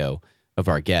video of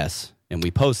our guests and we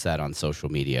post that on social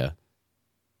media.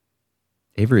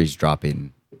 Avery's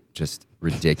dropping just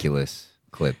ridiculous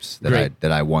clips Great.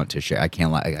 that I want to share. I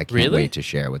can't Really? wait to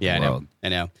share with Yeah, the I world. know. I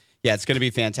know. Yeah, it's going to be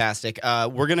fantastic.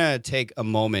 We're going to take a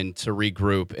moment to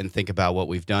regroup and think about what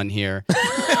we've done here.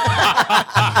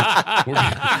 We're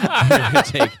going to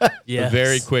take a Yes.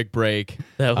 very quick break.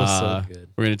 That was so good.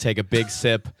 We're going to take a big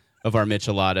sip of our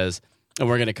Micheladas, and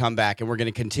we're going to come back, and we're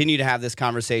going to continue to have this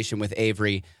conversation with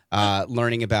Avery,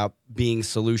 learning about being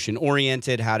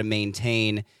solution-oriented, how to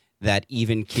maintain that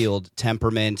even-keeled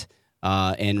temperament.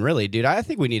 And really, dude, I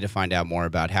think we need to find out more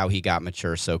about how he got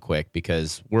mature so quick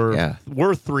because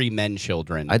we're three men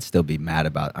children. I'd still be mad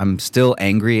about. I'm still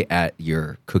angry at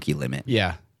your cookie limit.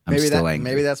 yeah. I'm still angry.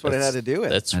 Maybe that's what it had to do with.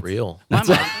 That's real. My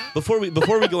mom, before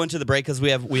we go into the break, because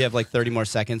we have like 30 more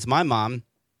seconds. My mom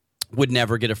would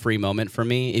never get a free moment from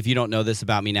me. If you don't know this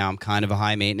about me now, I'm kind of a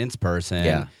high maintenance person.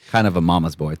 Yeah, kind of a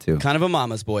mama's boy too. Kind of a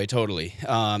mama's boy, totally.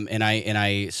 And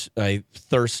I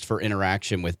thirst for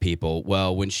interaction with people.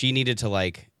 Well, when she needed to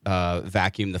like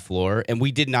vacuum the floor, and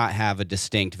we did not have a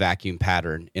distinct vacuum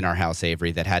pattern in our house,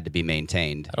 Avery, that had to be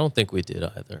maintained. I don't think we did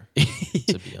either.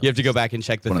 To be honest. You have to go back and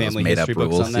check the One of those family made-up history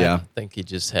books rules, on that. yeah. I think he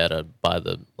just had a by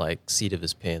the seat of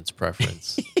his pants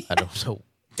preference. I don't know,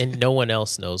 and no one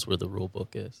else knows where the rule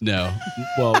book is. No.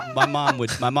 Well, my mom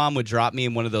would drop me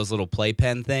in one of those little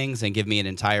playpen things and give me an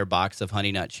entire box of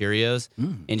Honey Nut Cheerios,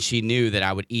 and she knew that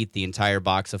I would eat the entire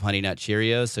box of Honey Nut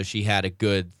Cheerios, so she had a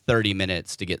good 30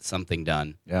 minutes to get something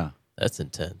done. Yeah, That's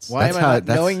intense. Why That's am I how- not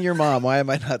that's- knowing your mom? Why am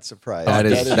I not surprised? that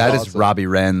is awesome. Robbie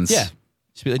Wren's. Yeah.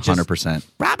 She'd be like, just, 100%.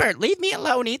 Robert, leave me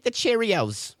alone. Eat the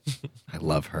Cheerios. I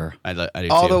love her. I do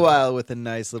All too. the while with a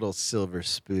nice little silver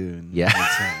spoon. Yeah. in his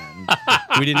hand.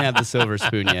 We didn't have the silver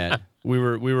spoon yet. We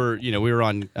were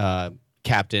on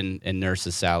captain and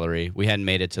nurse's salary. We hadn't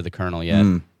made it to the colonel yet.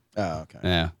 Oh, okay.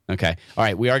 Yeah. Okay. All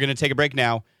right. We are going to take a break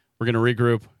now. We're going to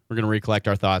regroup. We're going to recollect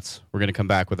our thoughts. We're going to come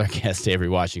back with our guest, Avery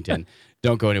Washington.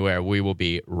 Don't go anywhere. We will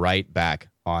be right back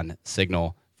on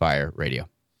Signal Fire Radio.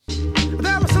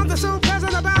 There was something so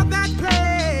pleasant about that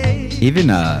place. Even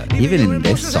in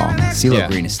this song, CeeLo Yeah.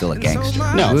 Green is still a gangster.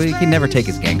 No. He can never take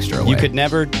his gangster away. You could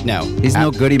never. No. He's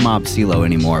no goody mob CeeLo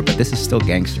anymore, but this is still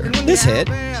gangster. This hit.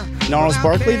 Gnarls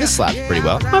Barkley. This slapped pretty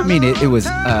well. I mean, it was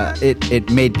it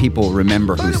made people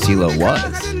remember who CeeLo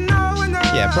was.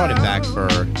 Yeah. Brought it back for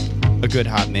a good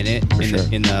hot minute in sure.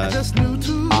 the in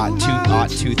the odd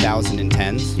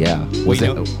 2010s. Yeah. Was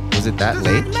Was it that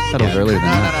late? I thought it was earlier than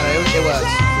that. It was.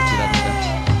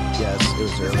 Yes, it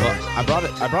was early.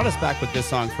 Well, I brought us back with this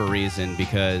song for a reason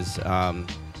because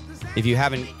if you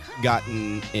haven't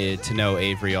gotten to know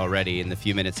Avery already in the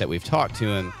few minutes that we've talked to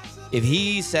him, if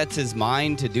he sets his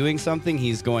mind to doing something,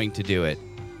 he's going to do it.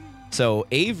 So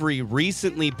Avery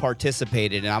recently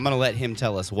participated, and I'm going to let him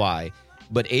tell us why,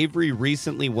 but Avery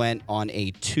recently went on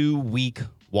a 2-week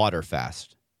water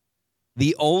fast.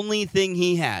 The only thing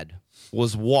he had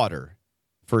was water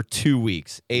for 2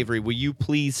 weeks. Avery, will you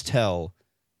please tell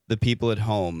the people at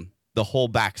home the whole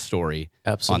backstory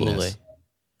on Absolutely. this?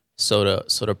 So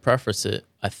to preface it,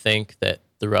 I think that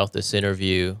throughout this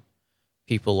interview,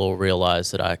 people will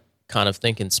realize that I kind of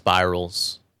think in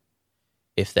spirals,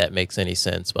 if that makes any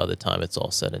sense by the time it's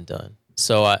all said and done.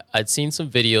 So I'd seen some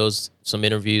videos, some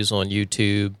interviews on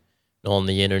YouTube, on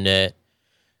the internet,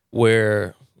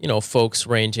 where, you know, folks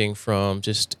ranging from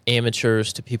just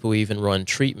amateurs to people who even run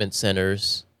treatment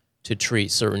centers to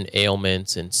treat certain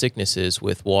ailments and sicknesses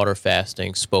with water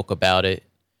fasting spoke about it,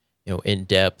 you know, in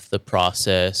depth, the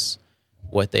process,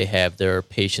 what they have their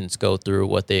patients go through,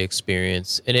 what they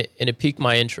experience. And it piqued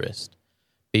my interest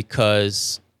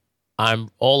because I'm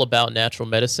all about natural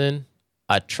medicine.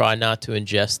 I try not to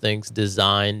ingest things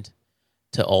designed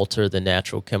to alter the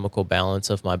natural chemical balance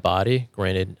of my body.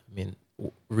 Granted, I mean,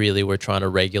 really, we're trying to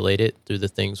regulate it through the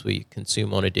things we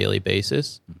consume on a daily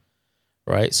basis,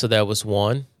 right? So that was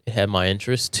one. It had my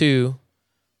interest. Two,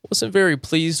 wasn't very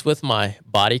pleased with my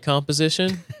body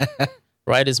composition,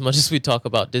 right? As much as we talk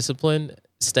about discipline,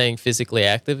 staying physically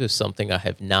active is something I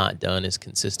have not done as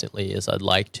consistently as I'd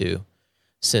like to,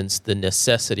 since the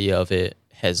necessity of it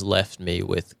has left me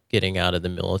with getting out of the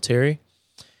military.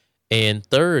 And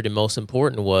third, and most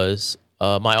important, was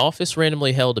my office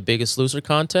randomly held a Biggest Loser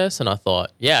contest, and I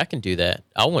thought, yeah, I can do that.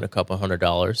 I'll win a couple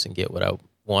 $100 and get what I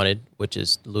wanted, which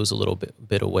is lose a little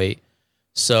bit of weight.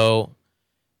 So,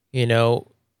 you know,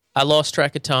 I lost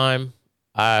track of time.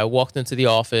 I walked into the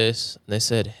office, and they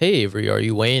said, hey, Avery, are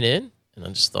you weighing in? And I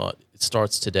just thought, it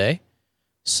starts today.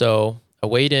 So I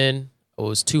weighed in. I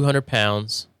was 200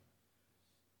 pounds.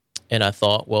 And I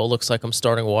thought, well, it looks like I'm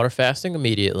starting water fasting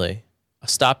immediately. I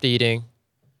stopped eating.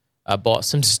 I bought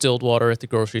some distilled water at the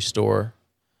grocery store.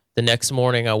 The next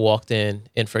morning, I walked in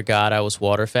and forgot I was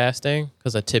water fasting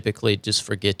because I typically just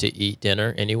forget to eat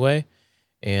dinner anyway.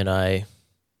 And I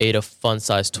ate a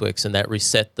fun-sized Twix, and that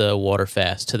reset the water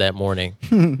fast to that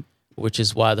morning, which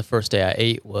is why the first day I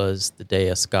ate was the day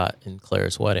of Scott and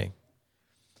Claire's wedding.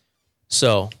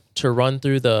 So to run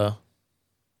through the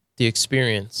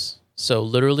experience, so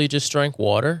literally just drank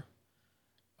water.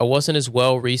 I wasn't as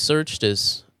well researched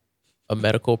as a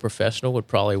medical professional would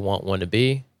probably want one to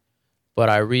be, but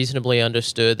I reasonably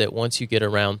understood that once you get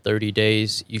around 30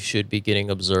 days, you should be getting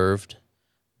observed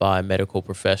by a medical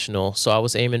professional. So I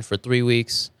was aiming for 3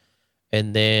 weeks,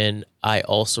 and then I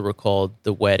also recalled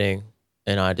the wedding,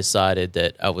 and I decided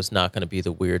that I was not going to be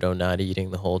the weirdo not eating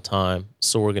the whole time,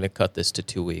 so we're going to cut this to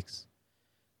 2 weeks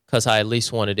because I at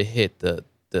least wanted to hit the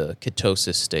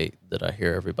ketosis state that I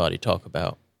hear everybody talk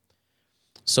about.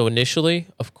 So initially,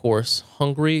 of course,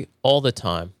 hungry all the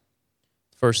time.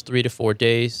 First 3 to 4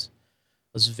 days,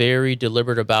 I was very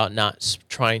deliberate about not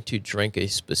trying to drink a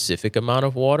specific amount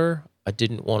of water. I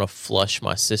didn't want to flush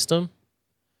my system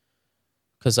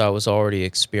because I was already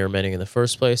experimenting in the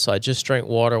first place. So I just drank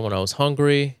water when I was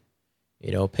hungry,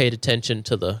 you know, paid attention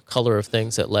to the color of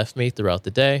things that left me throughout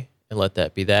the day and let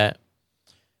that be that.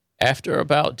 After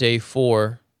about day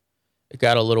 4, it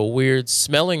got a little weird.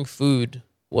 Smelling food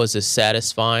was as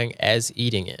satisfying as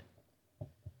eating it.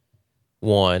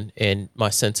 One, and my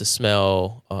sense of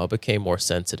smell became more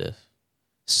sensitive.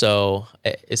 So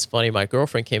it's funny, my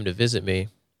girlfriend came to visit me,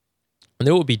 and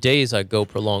there would be days I'd go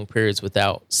prolonged periods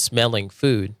without smelling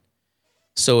food.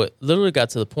 So it literally got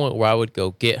to the point where I would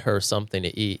go get her something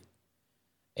to eat.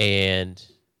 And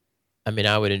I mean,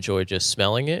 I would enjoy just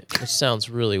smelling it, which sounds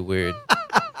really weird.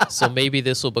 So maybe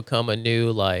this will become a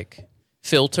new like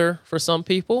filter for some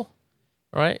people,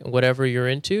 right? Whatever you're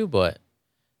into, but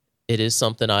it is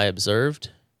something I observed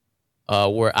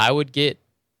where I would get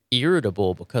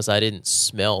irritable because I didn't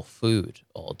smell food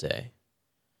all day.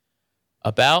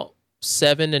 About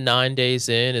 7 to 9 days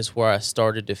in is where I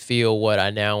started to feel what I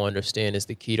now understand is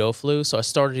the keto flu. So I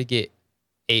started to get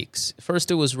aches.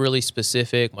 First, it was really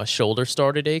specific. My shoulder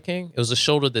started aching. It was a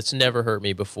shoulder that's never hurt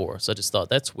me before. So I just thought,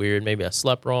 that's weird. Maybe I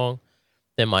slept wrong.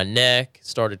 Then my neck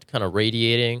started kind of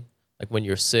radiating, like when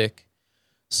you're sick.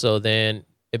 So then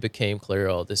it became clear,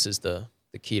 oh, this is the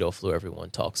keto flu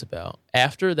everyone talks about.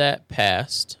 After that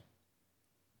passed,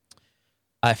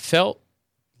 I felt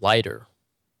lighter,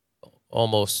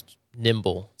 almost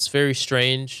nimble. It's very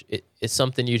strange. It's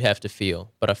something you'd have to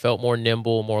feel, but I felt more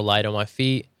nimble, more light on my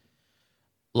feet.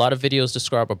 A lot of videos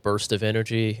describe a burst of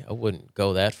energy. I wouldn't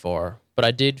go that far, but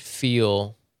I did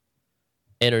feel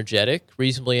energetic,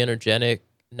 reasonably energetic,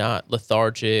 not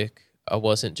lethargic. I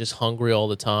wasn't just hungry all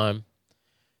the time.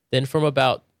 Then from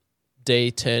about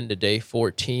day 10 to day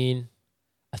 14,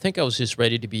 I think I was just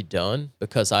ready to be done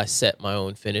because I set my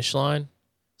own finish line.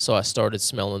 So I started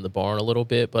smelling the barn a little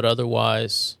bit, but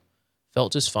otherwise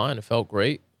felt just fine. It felt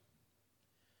great.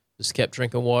 Just kept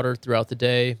drinking water throughout the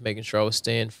day, making sure I was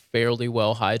staying fairly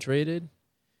well hydrated.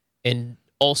 And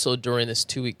also during this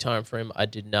 2-week time frame, I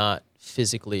did not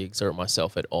physically exert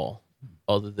myself at all,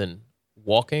 other than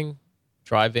walking,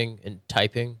 driving, and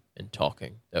typing and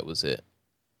talking. That was it.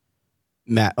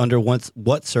 Matt, under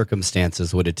what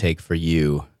circumstances would it take for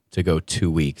you to go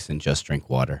 2 weeks and just drink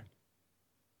water?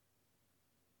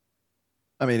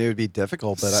 I mean, it would be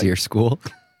difficult, but Sear school.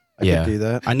 I could do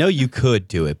that. I know you could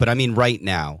do it, but I mean right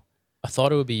now. I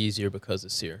thought it would be easier because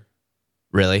of Sear.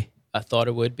 Really? I thought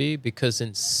it would be because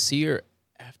in Sear,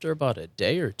 after about a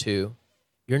day or two,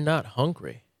 you're not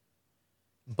hungry.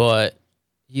 But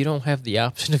you don't have the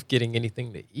option of getting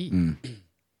anything to eat.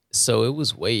 So it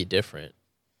was way different.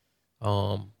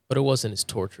 But it wasn't as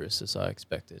torturous as I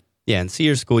expected. Yeah, in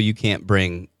Sears School, you can't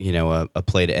bring, a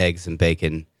plate of eggs and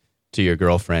bacon to your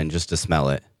girlfriend just to smell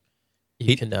it.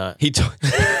 You cannot.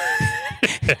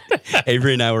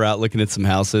 Avery and I were out looking at some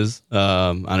houses.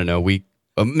 I don't know,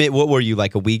 what were you,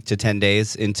 like a week to 10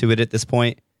 days into it at this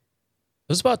point? It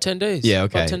was about 10 days. Yeah,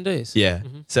 okay. About 10 days. Yeah.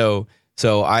 Mhm.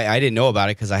 So I didn't know about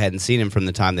it because I hadn't seen him from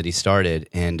the time that he started.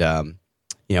 And,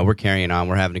 we're carrying on.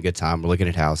 We're having a good time. We're looking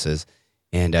at houses.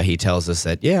 And he tells us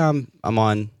that, I'm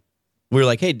on. We were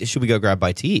like, hey, should we go grab a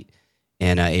bite to eat?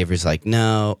 And Avery's like,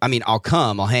 no. I mean, I'll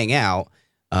come. I'll hang out.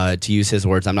 To use his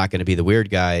words, I'm not going to be the weird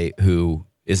guy who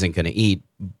isn't going to eat.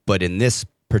 But in this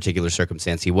particular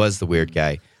circumstance, he was the weird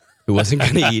guy who wasn't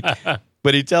going to eat.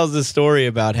 But he tells this story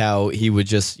about how he would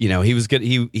just, he was good.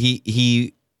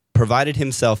 He provided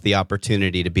himself the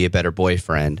opportunity to be a better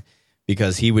boyfriend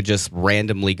because he would just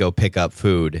randomly go pick up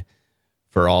food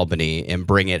for Albany and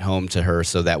bring it home to her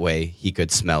so that way he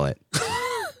could smell it.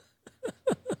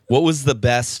 What was the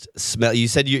best smell? You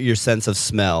said your sense of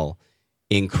smell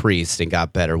increased and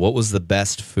got better. What was the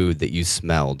best food that you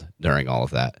smelled during all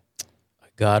of that? I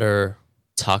got her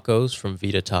tacos from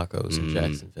Vita Tacos in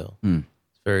Jacksonville.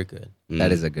 It's very good.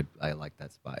 That is a good. I like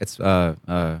that spot. It's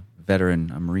a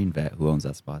Marine vet who owns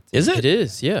that spot. Is it? It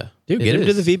is, yeah. Dude, It get him to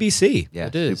is. the VBC. Yeah,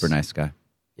 It is. super nice guy.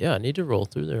 Yeah, I need to roll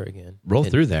through there again. Roll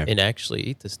through there. And actually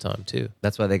eat this time, too.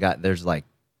 That's why they got there's like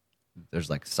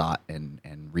SOT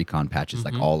and recon patches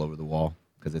like all over the wall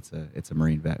because it's a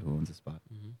Marine vet who owns the spot.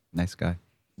 Nice guy.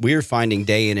 We're finding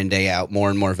day in and day out more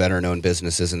and more veteran-owned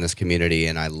businesses in this community,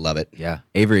 and I love it. Yeah,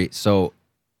 Avery. So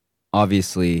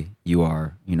obviously you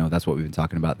are, that's what we've been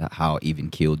talking about, that how even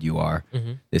keeled you are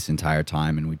this entire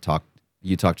time, and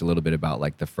you talked a little bit about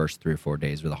like the first 3 or 4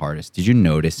 days were the hardest. Did you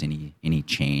notice any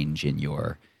change in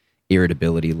your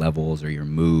irritability levels or your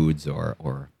moods,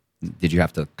 or did you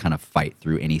have to kind of fight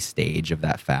through any stage of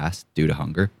that fast due to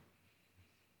hunger?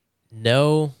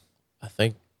 No, I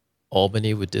think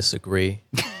Albany would disagree.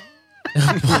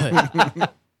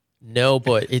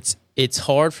 but it's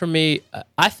hard for me.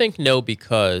 I think no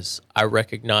because I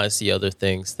recognize the other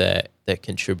things that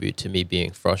contribute to me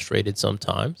being frustrated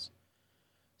sometimes.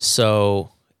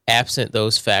 So absent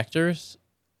those factors,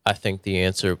 I think the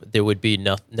answer, there would be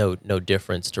no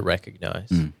difference to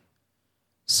recognize.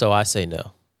 So I say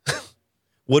no.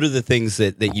 What are the things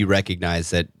that you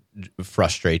recognize that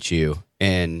frustrate you?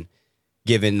 And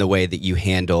given the way that you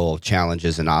handle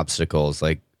challenges and obstacles,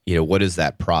 like, what is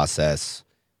that process,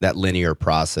 that linear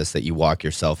process that you walk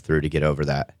yourself through to get over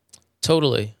that?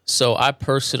 Totally. So I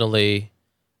personally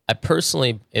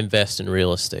invest in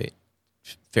real estate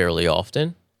fairly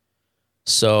often.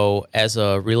 So as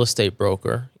a real estate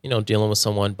broker, dealing with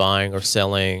someone buying or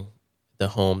selling the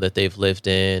home that they've lived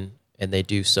in, and they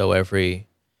do so every,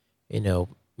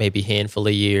 maybe handful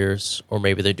of years, or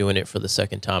maybe they're doing it for the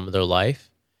second time of their life.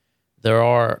 There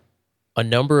are a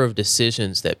number of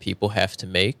decisions that people have to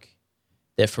make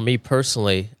that for me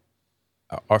personally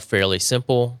are fairly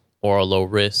simple or are low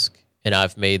risk, and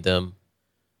I've made them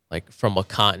like from a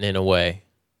continent away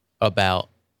about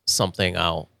something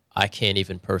I can't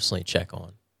even personally check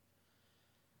on.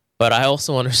 But I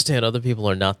also understand other people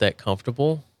are not that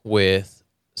comfortable with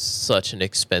such an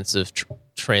expensive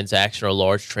transaction or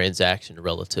large transaction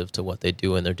relative to what they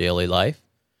do in their daily life.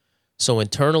 So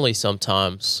internally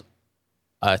sometimes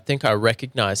I think I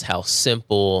recognize how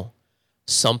simple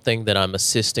something that I'm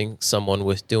assisting someone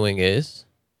with doing is.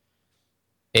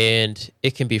 And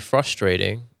it can be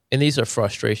frustrating. And these are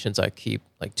frustrations I keep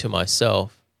like to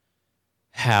myself,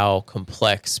 how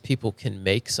complex people can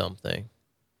make something,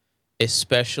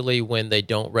 especially when they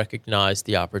don't recognize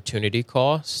the opportunity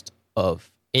cost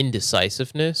of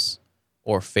indecisiveness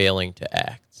or failing to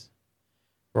act.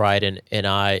 Right. And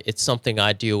it's something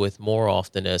I deal with more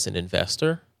often as an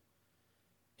investor.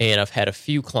 And I've had a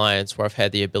few clients where I've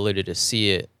had the ability to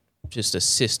see it, just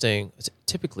assisting,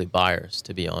 typically buyers,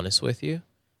 to be honest with you.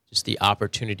 Just the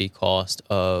opportunity cost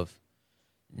of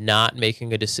not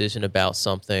making a decision about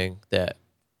something that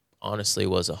honestly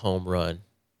was a home run.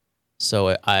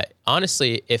 So I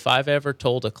honestly, if I've ever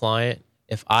told a client,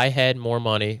 if I had more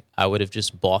money, I would have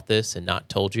just bought this and not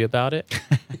told you about it.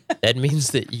 That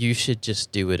means that you should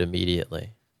just do it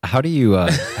immediately. How do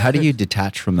you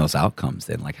detach from those outcomes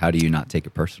then? Like, how do you not take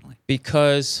it personally?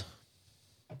 Because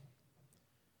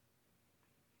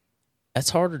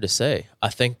that's harder to say. I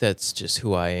think that's just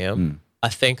who I am. I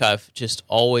think I've just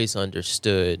always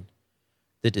understood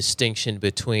the distinction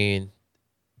between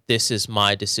this is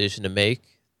my decision to make,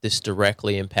 this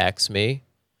directly impacts me,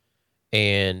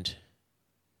 and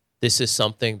this is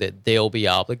something that they'll be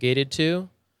obligated to,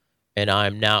 and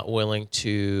I'm not willing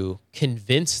to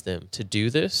convince them to do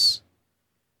this,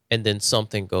 and then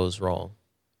something goes wrong.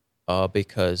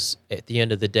 Because at the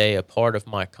end of the day, a part of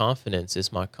my confidence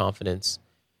is my confidence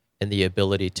in the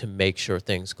ability to make sure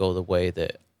things go the way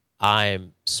that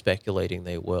I'm speculating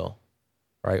they will,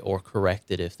 right? Or correct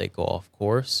it if they go off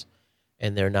course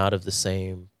and they're not of the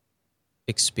same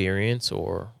experience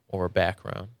or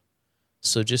background.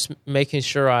 So just making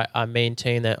sure I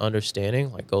maintain that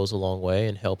understanding like goes a long way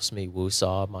and helps me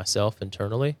woo-saw myself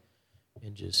internally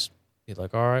and just be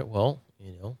like, all right, well,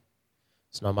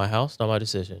 it's not my house, not my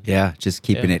decision. Yeah, just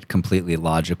keeping it completely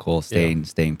logical,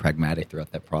 staying pragmatic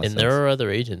throughout that process. And there are other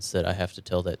agents that I have to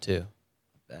tell that too.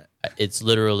 It's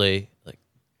literally like,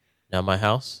 not my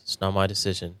house, it's not my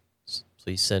decision.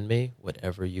 Please send me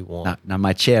whatever you want. Not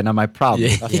my chair, not my problem.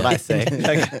 Yeah. That's what I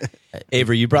say.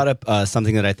 Avery, you brought up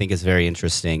something that I think is very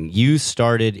interesting. You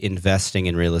started investing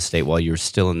in real estate while you were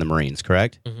still in the Marines,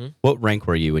 correct? Mm-hmm. What rank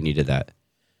were you when you did that?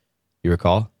 You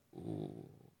recall?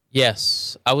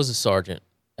 Yes, I was a sergeant,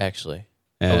 actually.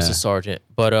 Yeah. I was a sergeant.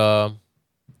 But at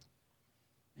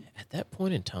that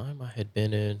point in time, I had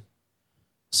been in...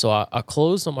 So I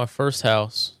closed on my first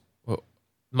house. Well,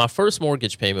 my first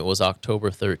mortgage payment was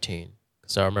October 13.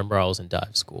 Because I remember I was in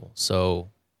dive school. So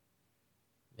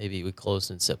maybe we closed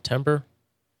in September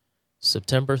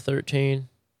 13.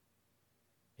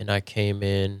 And I came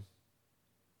in...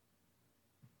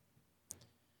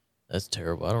 That's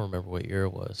terrible. I don't remember what year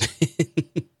it was.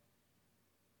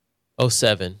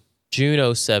 07.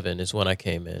 June 07 is when I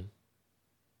came in.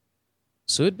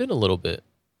 So it'd been a little bit.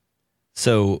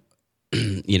 So,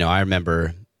 I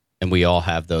remember, and we all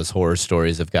have those horror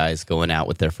stories of guys going out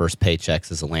with their first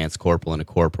paychecks as a Lance Corporal and a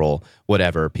Corporal,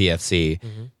 whatever, PFC,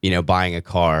 buying a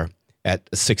car at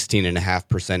a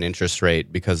 16.5% interest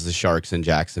rate because the sharks in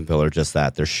Jacksonville are just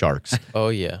that. They're sharks. Oh,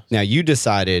 yeah. Now, you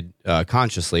decided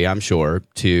consciously, I'm sure,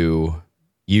 to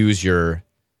use your,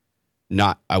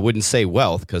 I wouldn't say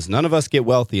wealth, because none of us get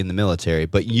wealthy in the military,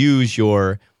 but use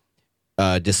your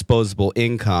disposable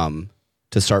income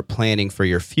to start planning for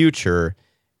your future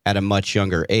at a much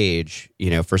younger age.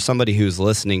 For somebody who's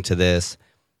listening to this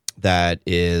that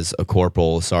is a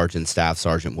corporal, sergeant, staff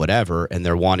sergeant, whatever, and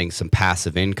they're wanting some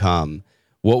passive income,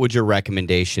 what would your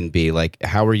recommendation be? Like,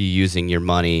 how are you using your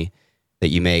money that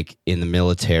you make in the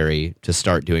military to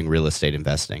start doing real estate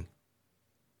investing?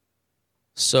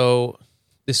 So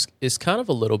this is kind of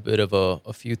a little bit of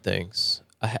a few things.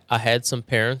 I had some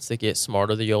parents that get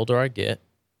smarter the older I get.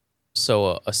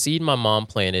 So a seed my mom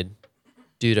planted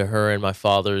due to her and my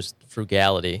father's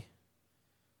frugality.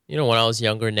 When I was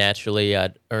younger, naturally,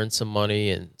 I'd earn some money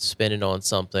and spend it on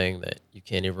something that you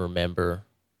can't even remember,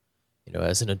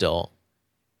 as an adult.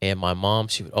 And my mom,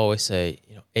 she would always say,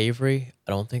 Avery,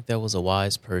 I don't think that was a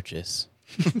wise purchase.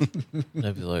 And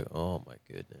I'd be like, oh my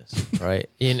goodness, right?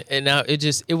 And now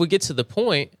it would get to the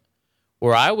point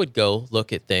where I would go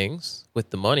look at things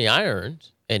with the money I earned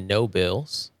and no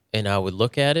bills, and I would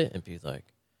look at it and be like,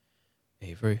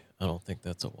 Avery, I don't think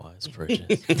that's a wise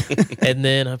purchase. And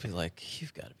then I'd be like,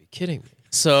 you've got to be kidding me.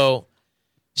 So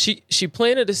she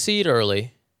planted a seed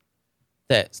early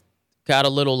that got a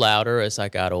little louder as I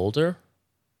got older.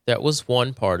 That was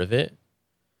one part of it.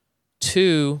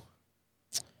 Two,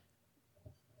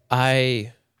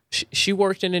 she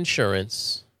worked in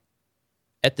insurance.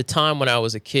 At the time when I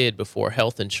was a kid, before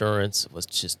health insurance was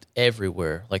just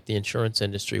everywhere, like the insurance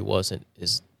industry wasn't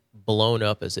as blown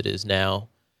up as it is now.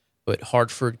 but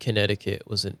Hartford, Connecticut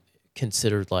was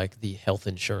considered like the health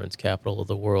insurance capital of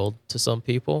the world to some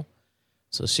people.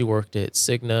 So she worked at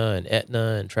Cigna and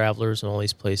Aetna and Travelers and all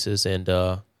these places. And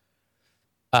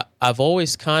I've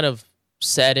always kind of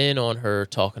sat in on her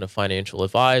talking to financial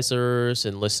advisors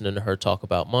and listening to her talk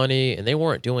about money. And they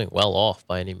weren't doing well off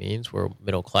by any means. We're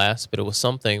middle class, but it was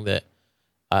something that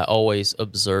I always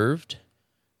observed.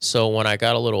 So when I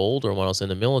got a little older, when I was in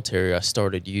the military, I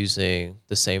started using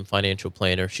the same financial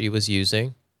planner she was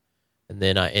using. And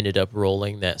then I ended up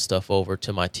rolling that stuff over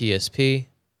to my TSP.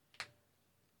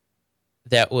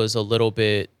 That was a little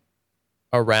bit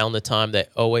around the time that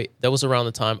 08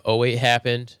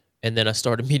 happened. And then I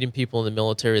started meeting people in the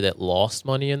military that lost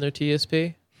money in their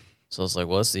TSP. So I was like,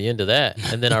 well, that's the end of that.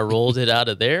 And then I rolled it out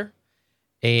of there.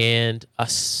 And I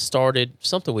started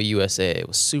something with USA. It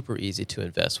was super easy to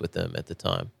invest with them at the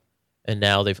time. And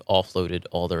now they've offloaded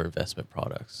all their investment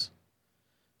products.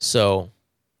 So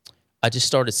I just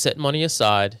started setting money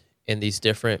aside in these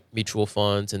different mutual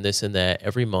funds and this and that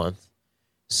every month.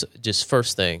 So just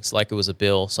first things, like it was a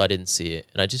bill, so I didn't see it.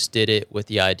 And I just did it with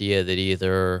the idea that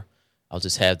either I'll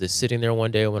just have this sitting there one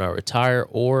day when I retire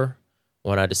or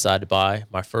when I decide to buy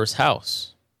my first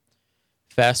house.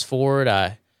 Fast forward,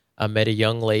 I met a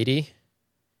young lady,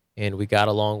 and we got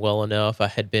along well enough. I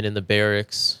had been in the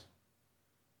barracks.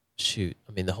 The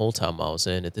whole time I was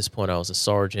in. At this point, I was a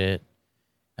sergeant.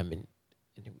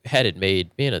 Had it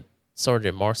made. Being a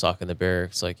sergeant MARSOC in the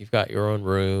barracks, like you've got your own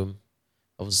room.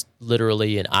 I was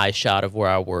literally an eye shot of where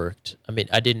I worked. I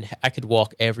could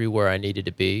walk everywhere I needed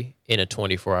to be in a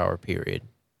 24-hour period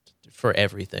for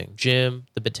everything. Gym,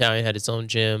 the battalion had its own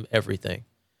gym, everything.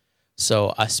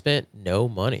 So I spent no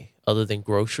money other than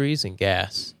groceries and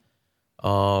gas.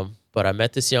 But I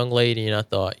met this young lady and I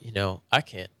thought, I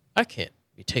can't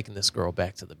be taking this girl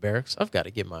back to the barracks. I've got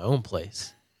to get my own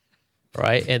place.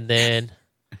 Right. And then,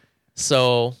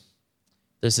 so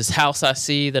there's this house I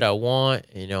see that I want.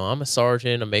 I'm a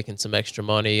sergeant. I'm making some extra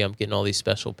money. I'm getting all these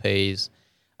special pays.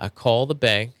 I call the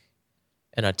bank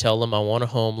and I tell them I want a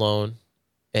home loan.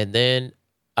 And then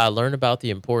I learn about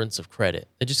the importance of credit.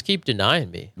 They just keep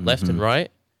denying me left and right.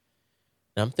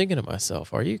 And I'm thinking to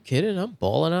myself, are you kidding? I'm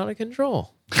balling out of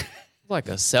control. Like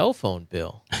a cell phone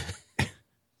bill.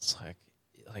 It's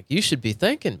like you should be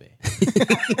thanking me.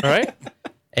 Right?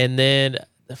 And then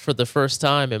for the first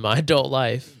time in my adult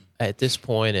life, at this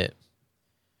point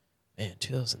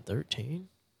 2013.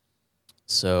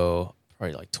 So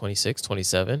probably like 26,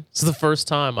 27. So the first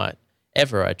time I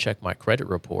checked my credit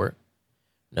report.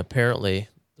 And apparently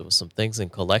there was some things in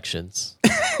collections.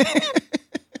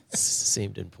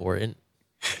 Seemed important.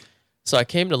 So I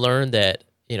came to learn that,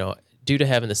 due to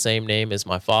having the same name as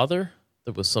my father,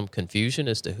 there was some confusion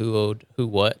as to who owed who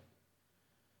what.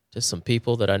 Just some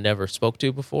people that I never spoke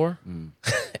to before.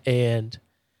 And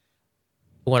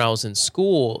when I was in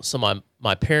school, so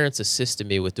my parents assisted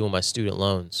me with doing my student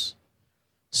loans.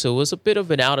 So it was a bit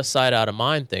of an out of sight, out of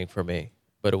mind thing for me,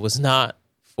 but it was not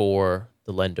for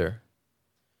the lender.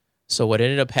 So what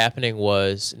ended up happening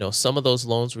was, some of those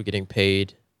loans were getting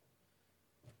paid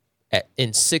in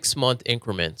 6-month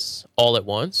increments all at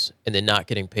once, and then not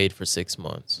getting paid for 6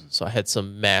 months. So I had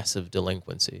some massive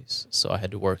delinquencies. So I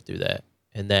had to work through that.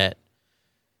 And that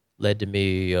led to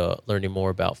me learning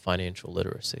more about financial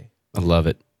literacy. I love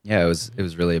it. Yeah, it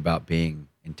was really about being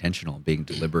intentional, being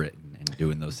deliberate, and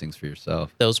doing those things for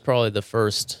yourself. That was probably the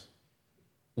first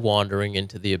wandering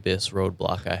into the abyss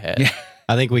roadblock I had. Yeah.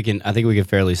 I think we can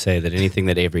fairly say that anything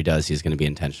that Avery does, he's going to be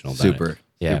intentional about Super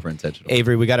it. intentional.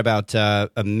 Avery, we got about a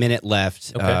minute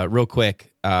left. Okay. Real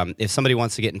quick, if somebody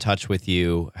wants to get in touch with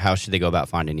you, how should they go about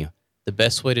finding you? The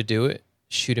best way to do it,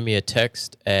 shooting me a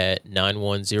text at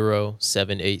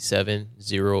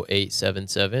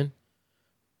 910-787-0877.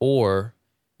 Or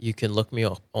you can look me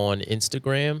up on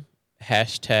Instagram,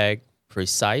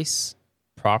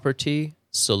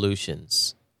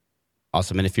 #PrecisePropertySolutions.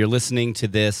 Awesome. And if you're listening to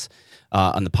this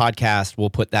on the podcast, we'll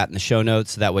put that in the show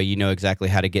notes. So that way you know exactly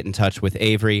how to get in touch with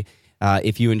Avery.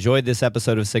 If you enjoyed this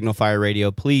episode of Signal Fire Radio,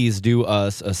 please do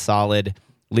us a solid.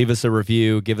 Leave us a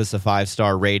review. Give us a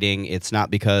 5-star rating. It's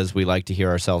not because we like to hear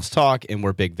ourselves talk and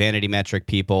we're big vanity metric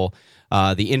people.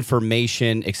 The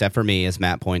information, except for me, as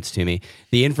Matt points to me,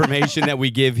 the information that we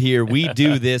give here, we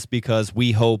do this because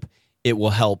we hope it will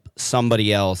help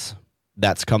somebody else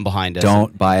that's come behind us.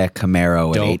 Don't buy a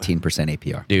Camaro at 18%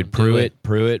 APR. Dude,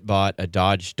 Pruitt bought a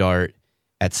Dodge Dart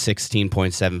at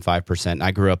 16.75%.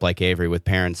 I grew up like Avery with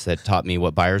parents that taught me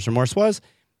what buyer's remorse was,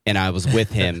 and I was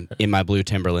with him in my blue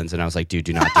Timberlands, and I was like, dude,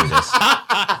 do not do this.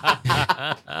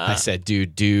 I said,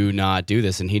 dude, do not do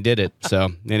this, and he did it. So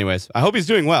anyways, I hope he's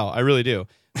doing well. I really do.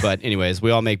 But anyways,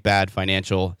 we all make bad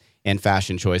financial and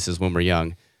fashion choices when we're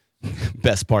young.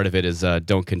 Best part of it is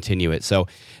don't continue it. So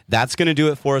that's going to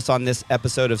do it for us on this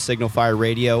episode of Signal Fire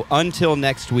Radio. Until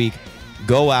next week,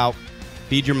 go out,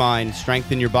 feed your mind,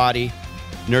 strengthen your body,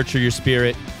 nurture your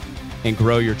spirit, and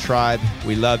grow your tribe.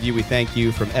 We love you. We thank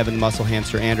you. From Evan Muscle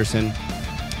Hamster Anderson,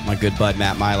 my good bud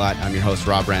Matt Mylott, I'm your host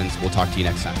Rob Renz. We'll talk to you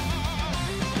next time.